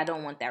 But I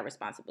don't want that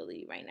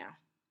responsibility right now.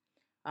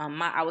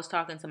 I was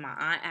talking to my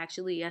aunt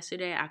actually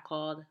yesterday. I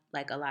called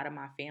like a lot of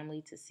my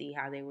family to see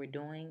how they were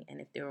doing and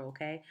if they were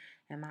okay.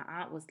 And my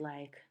aunt was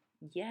like,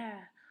 "Yeah,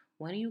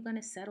 when are you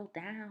gonna settle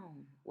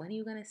down? When are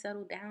you gonna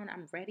settle down?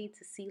 I'm ready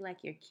to see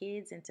like your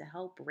kids and to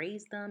help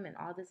raise them and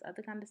all this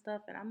other kind of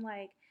stuff." And I'm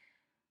like,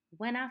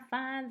 "When I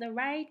find the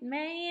right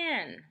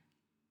man."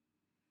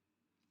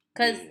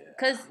 Cause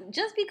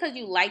just because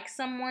you like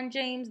someone,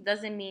 James,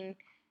 doesn't mean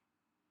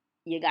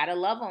you gotta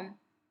love them.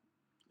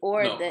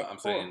 I'm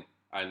saying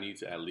I need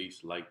to at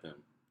least like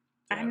them.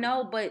 I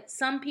know, but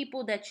some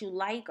people that you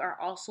like are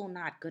also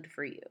not good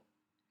for you.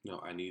 No,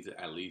 I need to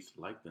at least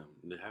like them.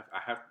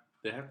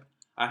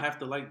 I have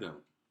to like them.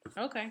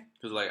 Okay.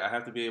 Because like I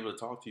have to be able to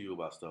talk to you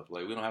about stuff.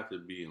 Like we don't have to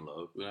be in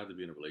love. We don't have to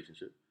be in a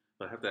relationship.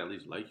 But I have to at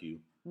least like you.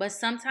 But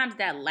sometimes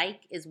that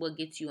like is what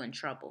gets you in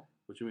trouble.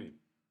 What you mean?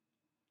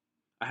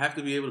 I have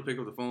to be able to pick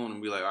up the phone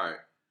and be like, all right.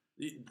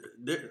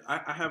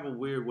 I have a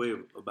weird way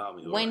about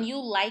me. When you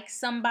like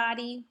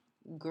somebody,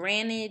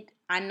 granted,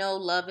 I know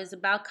love is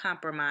about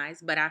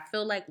compromise, but I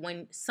feel like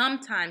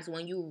sometimes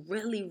when you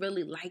really,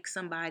 really like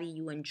somebody,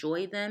 you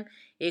enjoy them,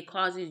 it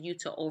causes you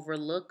to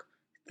overlook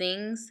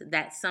things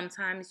that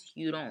sometimes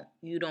you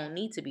don't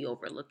need to be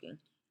overlooking.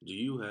 Do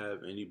you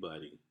have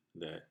anybody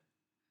that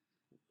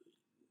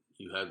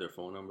you have their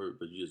phone number,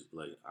 but you just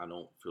like I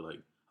don't feel like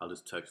I'll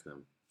just text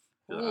them.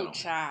 Ooh,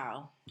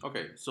 child.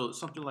 Okay, so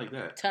something like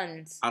that.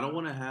 Tons. I don't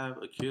want to have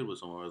a kid with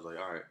someone who's like,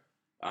 all right,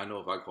 I know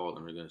if I call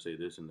them, they're gonna say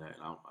this and that,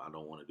 and I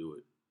don't want to do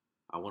it.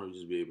 I want to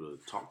just be able to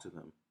talk to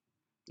them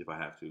if I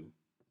have to,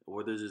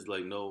 or there's just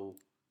like no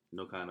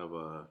kind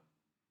of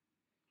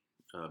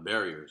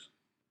barriers.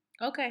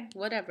 Okay,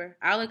 whatever.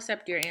 I'll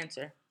accept your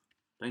answer.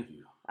 Thank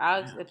you.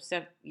 I'll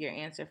accept your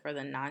answer for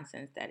the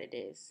nonsense that it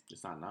is.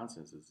 It's not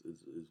nonsense.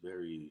 It's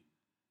very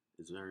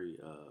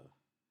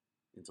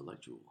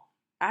intellectual.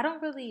 I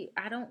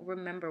don't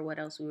remember what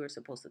else we were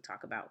supposed to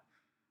talk about.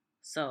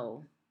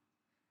 So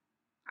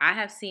I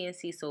have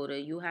CNC soda.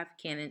 You have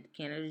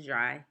Canada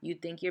Dry. You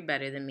think you're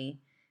better than me.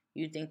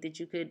 You think that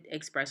you could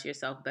express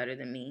yourself better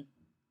than me.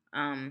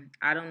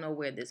 I don't know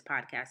where this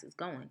podcast is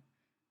going.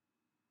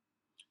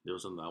 There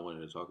was something I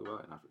wanted to talk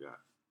about and I forgot.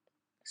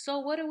 So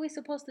what are we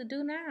supposed to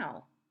do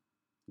now?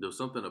 There was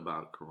something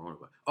about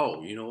coronavirus.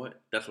 Oh, you know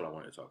what? That's what I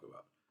wanted to talk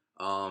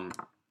about.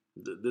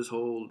 This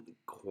whole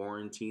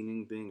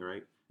quarantining thing,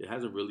 right? It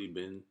hasn't really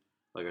been,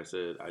 like I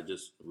said, I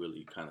just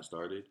really kind of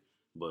started.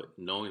 But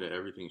knowing that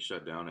everything's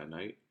shut down at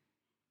night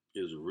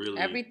is really...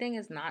 Everything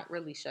is not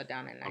really shut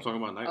down at night. I'm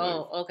talking about nightlife.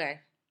 Oh,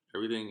 okay.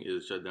 Everything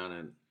is shut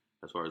down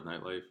as far as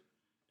nightlife,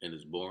 and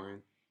it's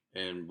boring.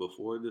 And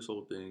before this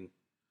whole thing,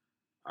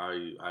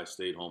 I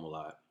stayed home a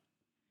lot.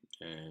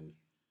 And,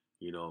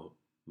 you know,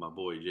 my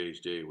boy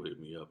JHJ would hit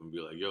me up and be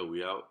like, yo,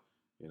 we out?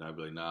 And I'd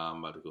be like, nah,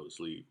 I'm about to go to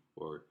sleep.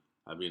 Or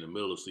I'd be in the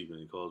middle of sleeping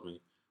and he calls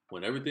me.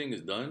 When everything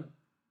is done,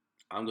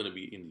 I'm going to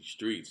be in the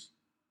streets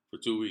for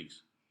 2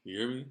 weeks. You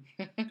hear me?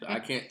 I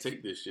can't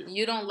take this shit.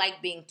 You don't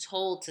like being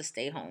told to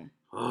stay home.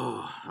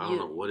 Oh, I don't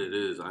know what it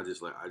is. I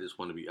just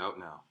want to be out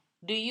now.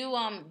 Do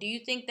you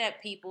think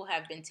that people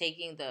have been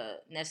taking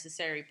the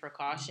necessary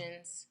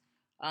precautions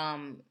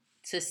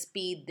to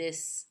speed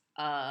this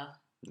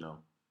No.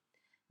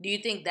 Do you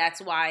think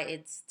that's why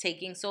it's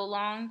taking so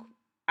long?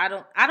 I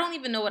don't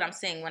even know what I'm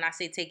saying when I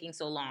say taking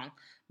so long.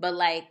 But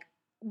like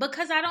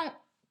because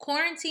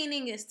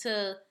quarantining is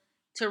to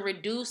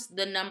reduce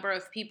the number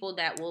of people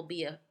that will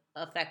be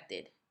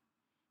affected.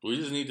 We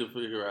just need to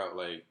figure out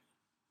like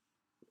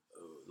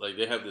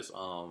they have this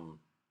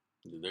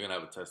they're gonna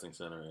have a testing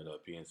center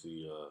at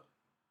PNC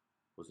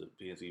was it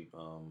PNC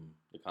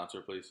the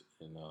concert place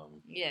in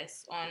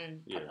yes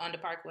on the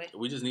Parkway.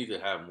 We just need to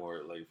have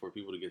more like for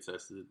people to get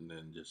tested and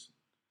then just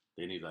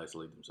they need to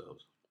isolate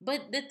themselves.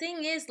 But the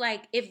thing is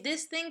like if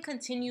this thing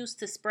continues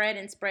to spread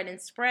and spread and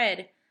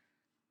spread,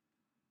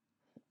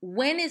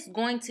 when is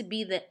going to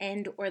be the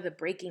end or the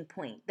breaking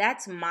point?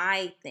 That's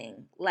my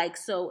thing. Like,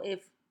 so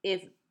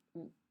if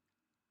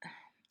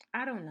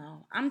I don't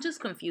know. I'm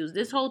just confused.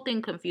 This whole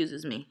thing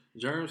confuses me.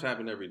 Germs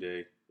happen every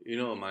day. You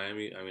know, in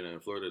Miami, in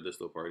Florida, they're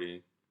still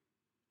partying.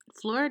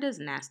 Florida's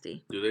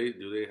nasty. Do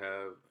they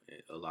have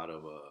a lot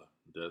of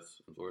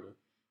deaths in Florida?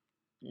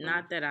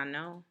 Not that I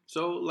know.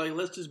 So, like,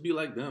 let's just be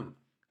like them.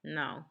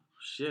 No.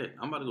 Shit,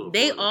 I'm about to go to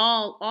They Florida.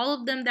 all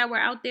of them that were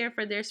out there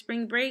for their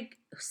spring break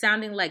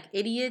sounding like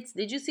idiots.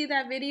 Did you see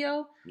that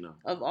video No.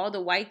 of all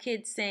the white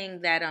kids saying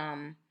that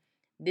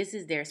this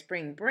is their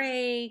spring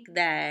break,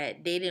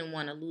 that they didn't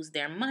want to lose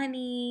their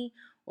money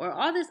or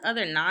all this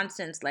other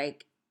nonsense?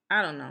 Like,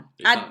 I don't know.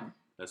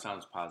 That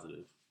sounds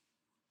positive.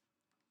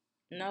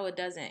 No, it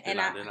doesn't. They're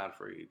not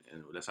afraid,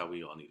 and that's how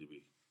we all need to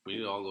be. We need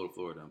to all go to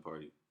Florida and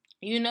party.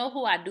 You know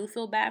who I do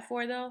feel bad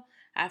for though?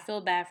 I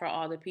feel bad for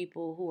all the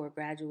people who are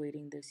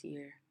graduating this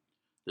year.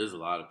 There's a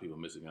lot of people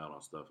missing out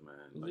on stuff,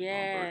 man. Like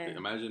Yeah.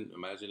 on birthday.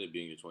 Imagine it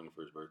being your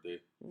 21st birthday.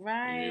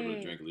 Right. And you're able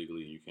to drink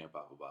legally and you can't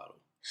pop a bottle.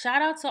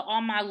 Shout out to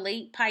all my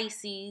late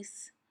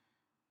Pisces.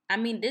 I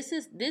mean, this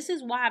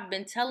is why I've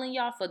been telling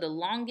y'all for the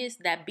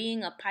longest that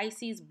being a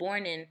Pisces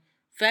born in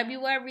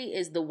February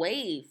is the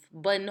wave.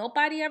 But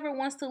nobody ever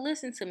wants to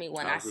listen to me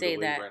when I say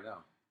that. Right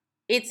now?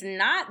 It's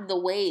not the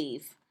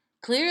wave.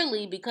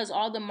 Clearly, because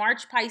all the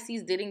March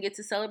Pisces didn't get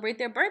to celebrate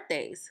their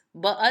birthdays.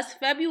 But us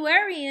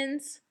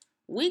Februarians,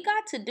 we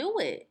got to do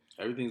it.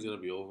 Everything's going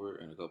to be over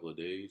in a couple of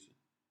days.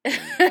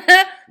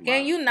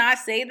 Can you not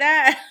say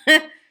that?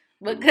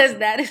 Because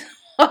that is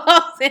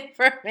false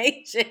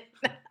information.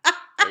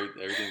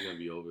 Everything's going to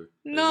be over.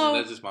 No.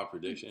 That's just my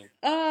prediction.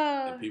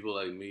 And people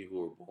like me who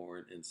were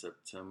born in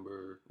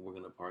September, we're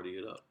going to party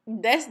it up.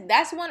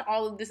 That's when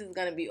all of this is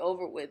going to be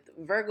over with.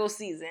 Virgo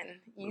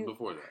season.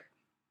 Before that.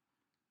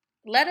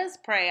 Let us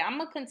pray. I'm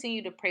going to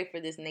continue to pray for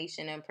this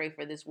nation and pray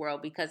for this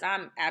world because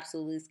I'm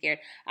absolutely scared.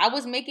 I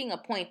was making a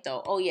point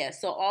though. Oh yeah.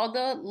 So all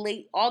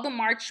the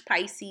March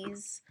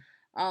Pisces,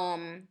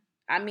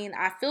 I mean,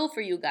 I feel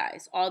for you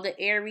guys. All the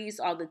Aries,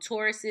 all the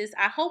Tauruses.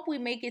 I hope we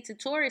make it to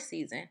Taurus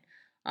season.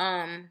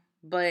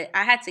 But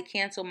I had to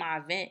cancel my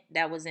event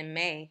that was in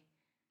May.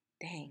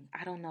 Dang,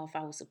 I don't know if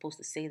I was supposed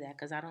to say that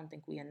because I don't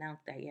think we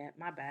announced that yet.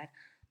 My bad.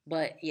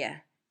 But yeah.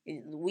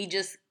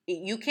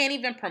 You can't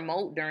even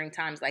promote during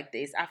times like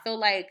this. I feel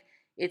like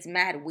it's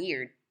mad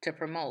weird to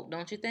promote,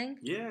 don't you think?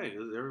 Yeah,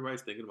 because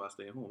everybody's thinking about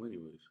staying home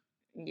anyways.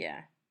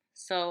 Yeah.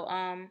 So,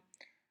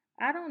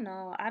 I don't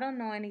know. I don't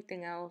know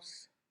anything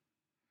else.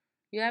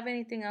 You have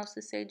anything else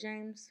to say,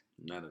 James?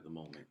 Not at the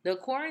moment. The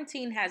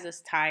quarantine has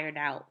us tired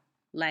out.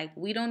 Like,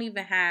 we don't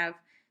even have,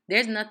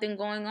 there's nothing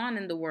going on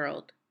in the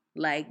world.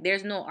 Like,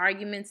 there's no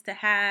arguments to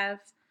have.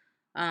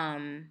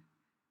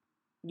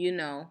 You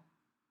know,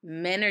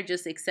 men are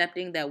just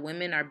accepting that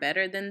women are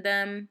better than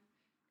them.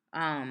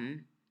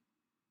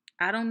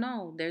 I don't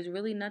know. There's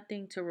really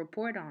nothing to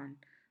report on.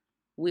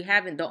 We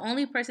haven't. The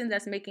only person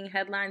that's making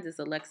headlines is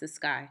Alexis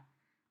Sky.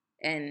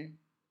 And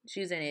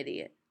she's an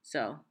idiot.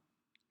 So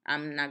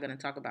I'm not going to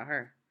talk about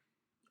her.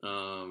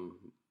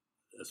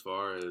 As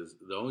far as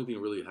the only thing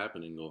really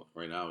happening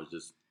right now is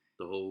just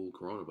the whole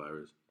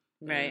coronavirus.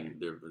 Right. And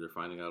they're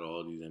finding out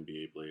all these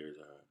NBA players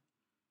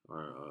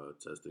are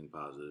testing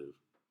positive.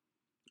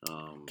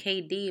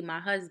 KD, my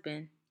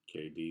husband.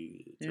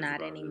 KD. Not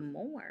positive.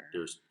 Anymore.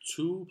 There's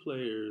 2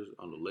 players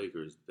on the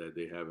Lakers that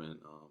they haven't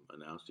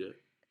announced yet.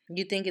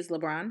 You think it's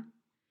LeBron?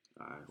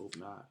 I hope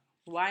not.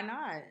 Why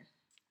not?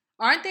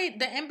 Aren't they?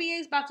 The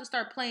NBA's about to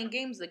start playing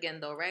games again,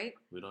 though, right?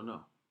 We don't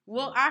know.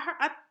 Well,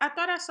 I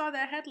thought I saw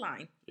that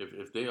headline.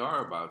 If they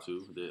are about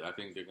to, I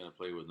think they're gonna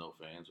play with no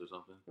fans or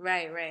something.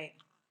 Right.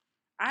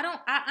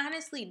 I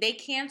honestly,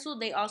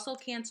 they also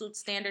canceled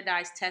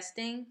standardized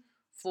testing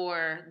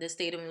for the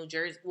state of New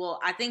Jersey. Well,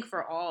 I think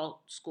for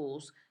all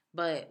schools,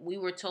 but we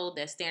were told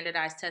that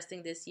standardized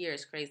testing this year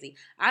is crazy.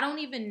 I don't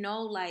even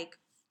know, like,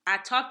 I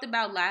talked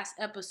about last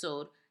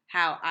episode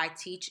how I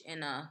teach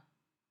in a,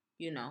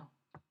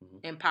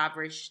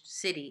 impoverished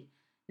city.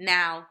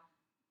 Now,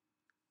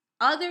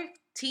 other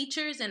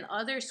teachers and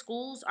other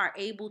schools are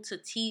able to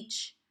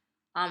teach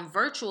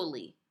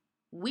virtually.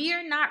 We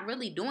are not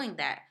really doing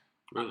that.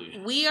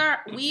 Really? We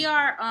are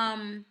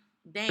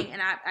dang,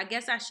 and I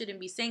guess I shouldn't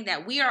be saying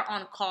that. We are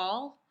on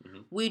call.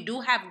 Mm-hmm. We do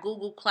have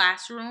Google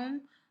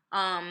Classroom.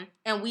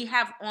 And we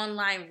have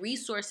online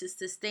resources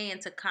to stay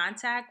into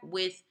contact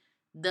with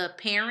the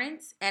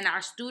parents and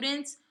our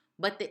students.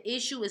 But the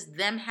issue is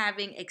them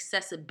having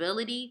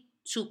accessibility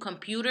to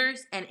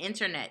computers and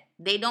internet.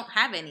 They don't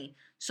have any.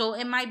 So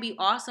it might be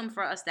awesome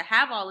for us to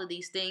have all of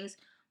these things.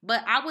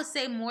 But I would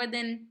say more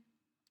than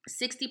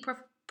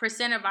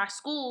 60% of our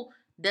school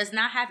does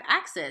not have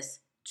access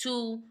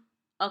to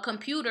a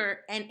computer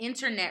and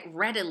internet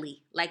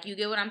readily. Like, you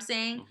get what I'm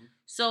saying? Mm-hmm.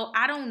 So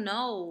I don't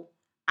know.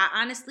 I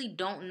honestly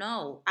don't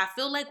know. I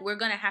feel like we're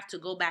going to have to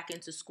go back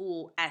into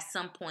school at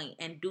some point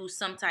and do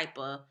some type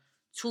of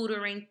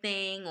tutoring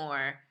thing,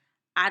 or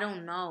I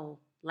don't know.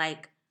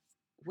 Like,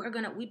 we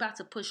about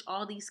to push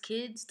all these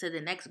kids to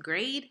the next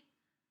grade.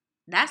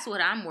 That's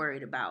what I'm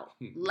worried about.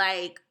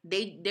 Like,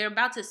 they're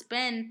about to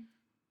spend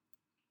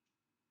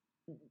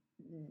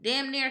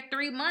damn near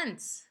 3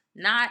 months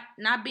not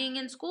being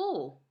in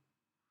school.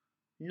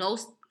 No,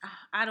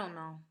 I don't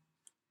know.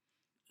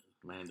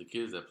 Man, the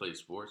kids that play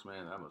sports,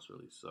 man, that must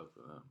really suck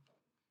for them.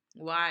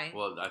 Why?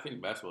 Well, I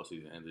think basketball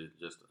season ended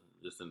just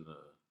in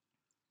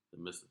the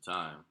midst of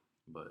time,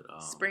 but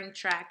spring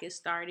track is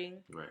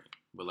starting. Right,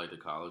 but like the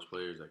college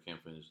players that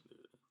can't finish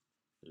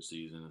their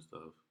season and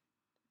stuff.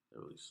 It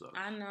really sucks.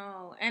 I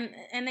know.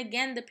 And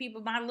again, the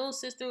people, my little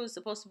sister was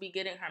supposed to be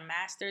getting her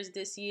master's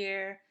this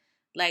year.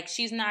 Like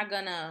she's not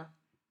gonna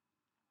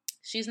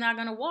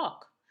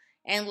walk.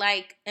 And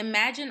like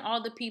imagine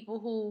all the people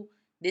who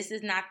this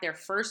is not their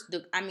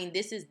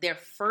this is their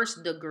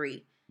first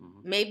degree.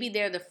 Maybe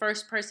they're the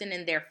first person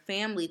in their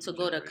family to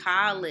go to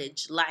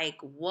college. Like,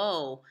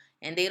 whoa.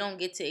 And they don't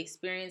get to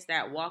experience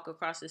that walk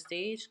across the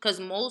stage. Because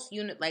most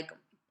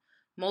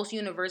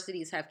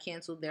universities have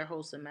canceled their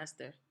whole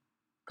semester.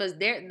 Because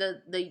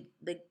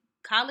the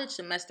college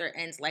semester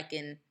ends like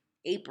in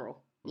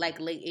April, like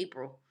late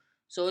April.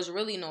 So there's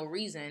really no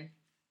reason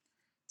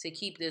to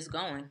keep this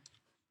going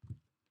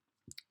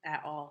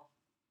at all.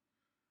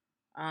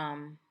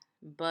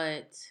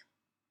 But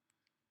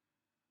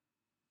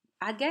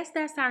I guess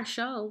that's our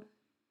show.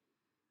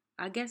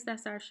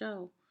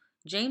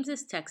 James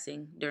is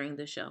texting during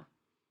the show.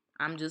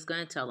 I'm just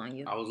gonna tell on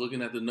you. I was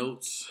looking at the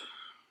notes.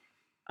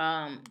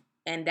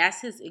 And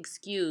that's his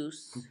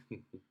excuse.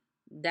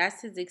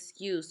 That's his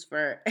excuse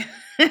for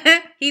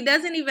he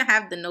doesn't even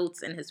have the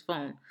notes in his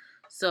phone.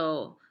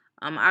 So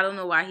I don't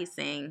know why he's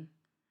saying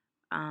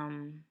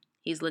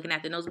he's looking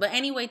at the notes. But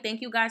anyway,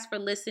 thank you guys for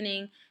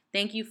listening.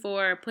 Thank you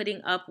for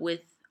putting up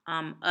with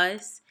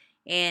us.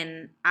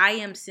 And I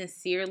am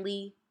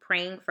sincerely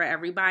praying for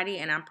everybody,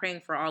 and I'm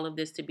praying for all of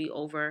this to be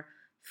over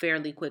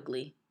fairly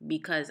quickly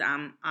because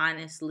I'm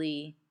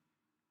honestly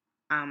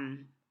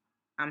I'm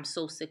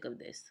so sick of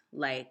this.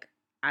 Like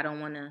I don't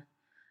want to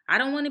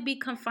be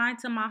confined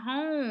to my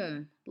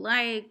home.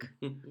 Like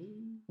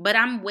but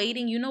I'm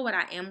waiting. You know what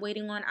I am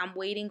waiting on? I'm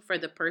waiting for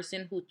the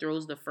person who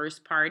throws the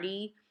first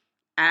party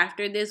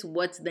after this.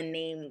 What's the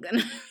name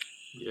gonna be?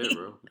 Yeah,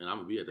 bro. And I'm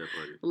going to be at that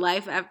party.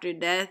 Life after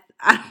death.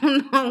 I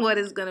don't know what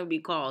it's going to be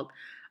called.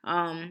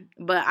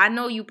 But I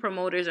know you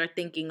promoters are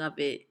thinking of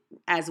it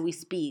as we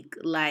speak.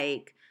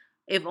 Like,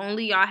 if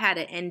only y'all had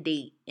an end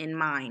date in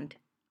mind.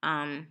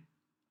 And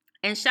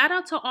shout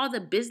out to all the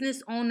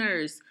business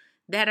owners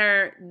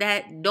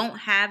that don't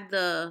have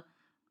the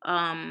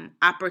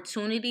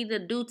opportunity to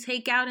do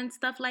takeout and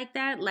stuff like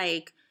that.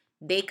 Like,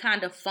 they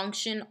kind of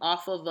function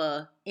off of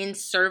a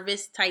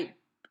in-service type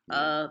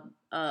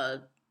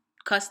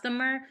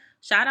customer.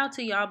 Shout out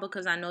to y'all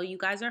because I know you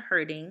guys are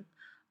hurting.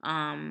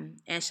 And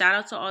shout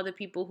out to all the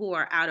people who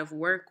are out of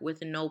work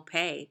with no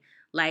pay.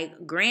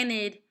 Like,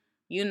 granted,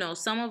 you know,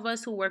 some of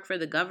us who work for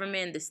the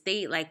government, the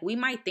state, like we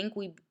might think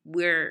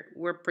we're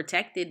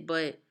protected,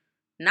 but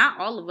not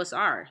all of us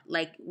are.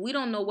 Like, we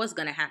don't know what's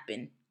gonna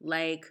happen.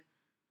 Like,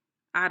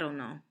 I don't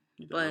know.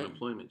 But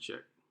unemployment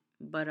check.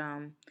 But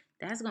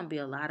that's gonna be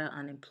a lot of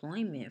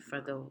unemployment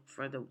for the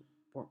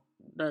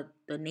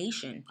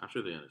nation. I'm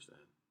sure they understand.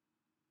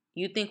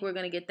 You think we're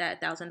gonna get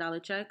that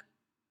 $1,000 check?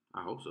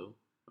 I hope so.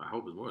 I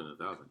hope it's more than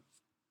 1,000.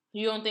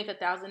 You don't think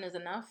 1,000 is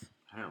enough?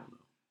 Hell no.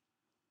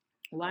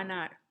 Why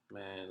not?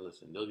 Man,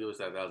 listen, they'll give us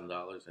that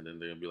 $1,000 and then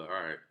they're gonna be like, all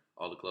right,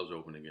 all the clubs are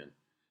open again.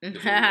 And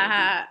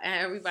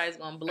everybody's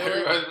gonna blow it.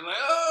 Everybody's like,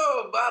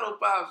 oh, bottle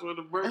pops for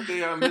the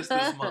birthday I missed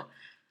this month.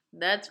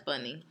 That's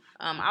funny.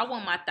 I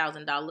want my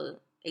 $1,000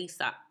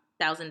 ASAP.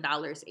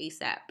 $1,000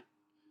 ASAP.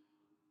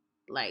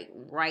 Like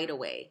right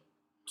away.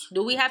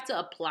 Do we have to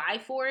apply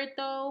for it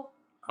though?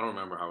 I don't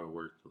remember how it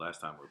worked last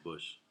time with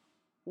Bush.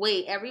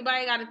 Wait,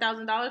 everybody got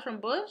 $1,000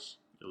 from Bush?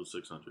 It was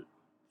 $600.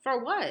 For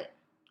what?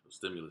 A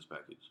stimulus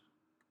package.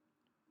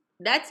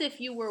 That's if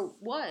you were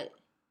what?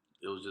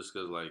 It was just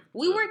because like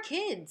we were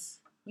kids.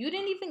 You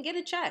didn't even get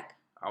a check.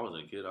 I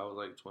wasn't a kid. I was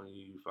like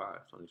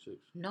 25, 26.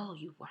 No,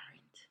 you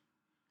weren't.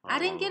 I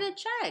didn't get a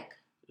check.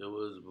 It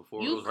was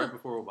before. It was right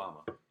before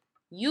Obama.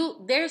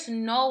 There's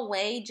no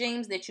way,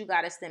 James, that you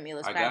got a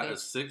stimulus package. I got a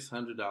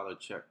 $600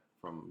 check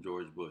from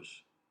George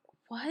Bush.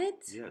 What?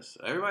 Yes.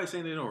 Everybody's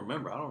saying they don't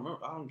remember. I don't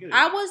remember. I don't get it.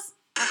 I was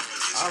a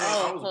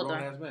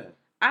grown-ass man.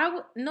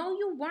 No,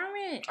 you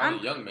weren't. I'm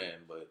a young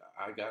man, but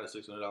I got a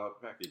 $600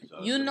 package.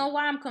 You know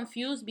why I'm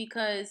confused?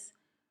 Because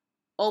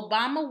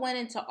Obama went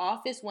into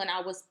office when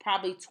I was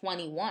probably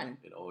 21.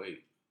 In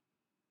 2008.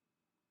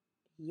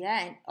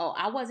 Yeah.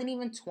 I wasn't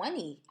even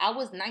 20. I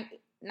was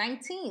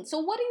 19. So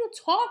what are you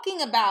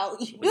talking about?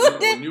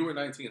 When you were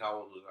 19, how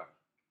old was I?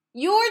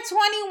 You were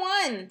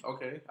 21.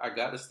 Okay. I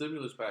got a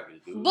stimulus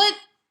package, dude. But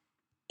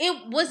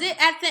was it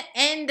at the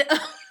end?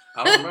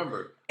 I don't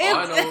remember. All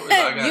I know is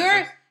I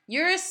got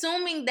You're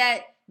assuming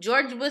that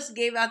George Bush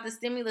gave out the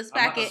stimulus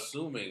package. I'm not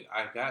assuming.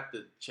 I got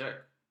the check.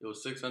 It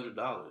was $600.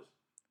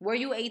 Were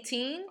you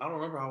 18? I don't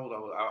remember how old I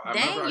was.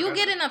 Dang, you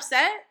getting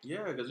upset?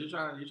 Yeah, because you're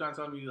trying to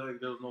tell me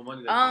like there was no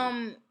money.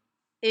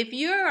 If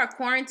you're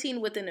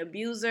quarantined with an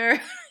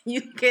abuser,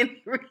 you can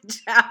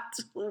reach out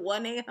to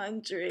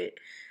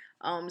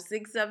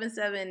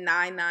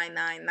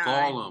 1-800-677-9999.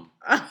 Call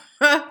them.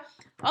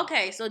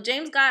 Okay, so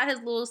James got his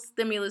little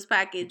stimulus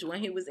package when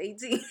he was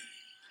 18.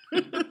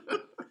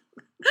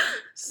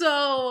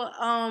 So,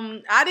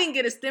 I didn't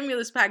get a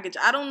stimulus package.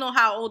 I don't know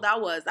how old I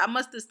was. I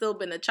must have still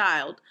been a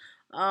child.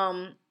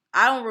 I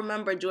don't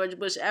remember George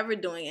Bush ever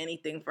doing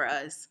anything for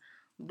us.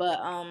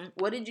 But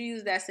what did you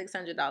use that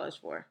 $600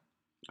 for?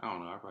 I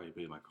don't know. I probably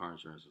paid my car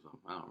insurance or something.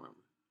 I don't remember.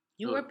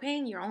 You were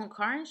paying your own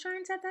car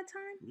insurance at that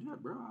time? Yeah,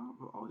 bro.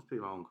 I always pay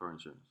my own car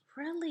insurance.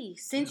 Really?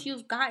 Since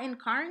you've gotten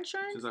car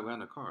insurance? Since I've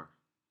gotten a car.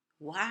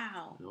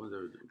 Wow. No,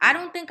 I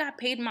don't think I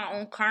paid my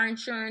own car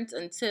insurance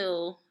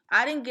until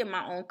I didn't get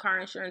my own car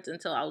insurance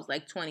until I was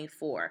like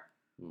 24.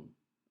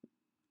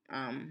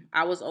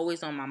 I was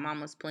always on my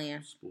mama's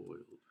plan.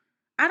 Spoiled.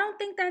 I don't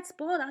think that's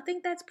spoiled. I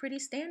think that's pretty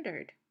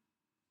standard.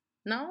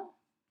 No?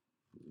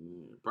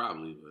 Yeah,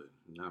 probably, but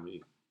not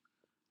me.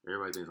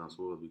 Everybody thinks I'm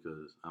spoiled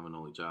because I'm an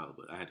only child,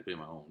 but I had to pay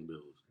my own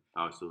bills.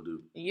 I still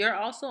do. You're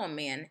also a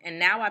man, and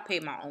now I pay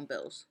my own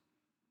bills.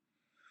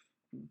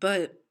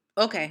 But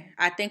okay,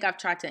 I think I've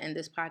tried to end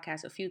this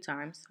podcast a few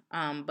times,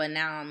 but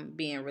now I'm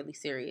being really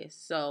serious.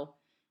 So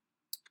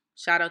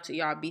shout out to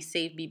y'all. Be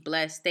safe, be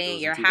blessed, stay in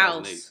your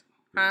house.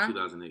 Huh?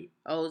 2008.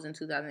 Oh, it was in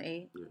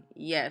 2008? Yeah.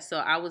 Yeah, so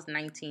I was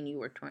 19, you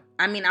were 20.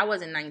 I mean, I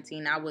wasn't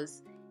 19. I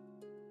was,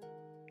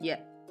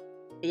 yeah.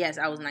 Yes,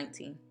 I was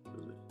 19.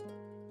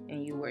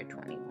 And you were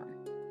 21.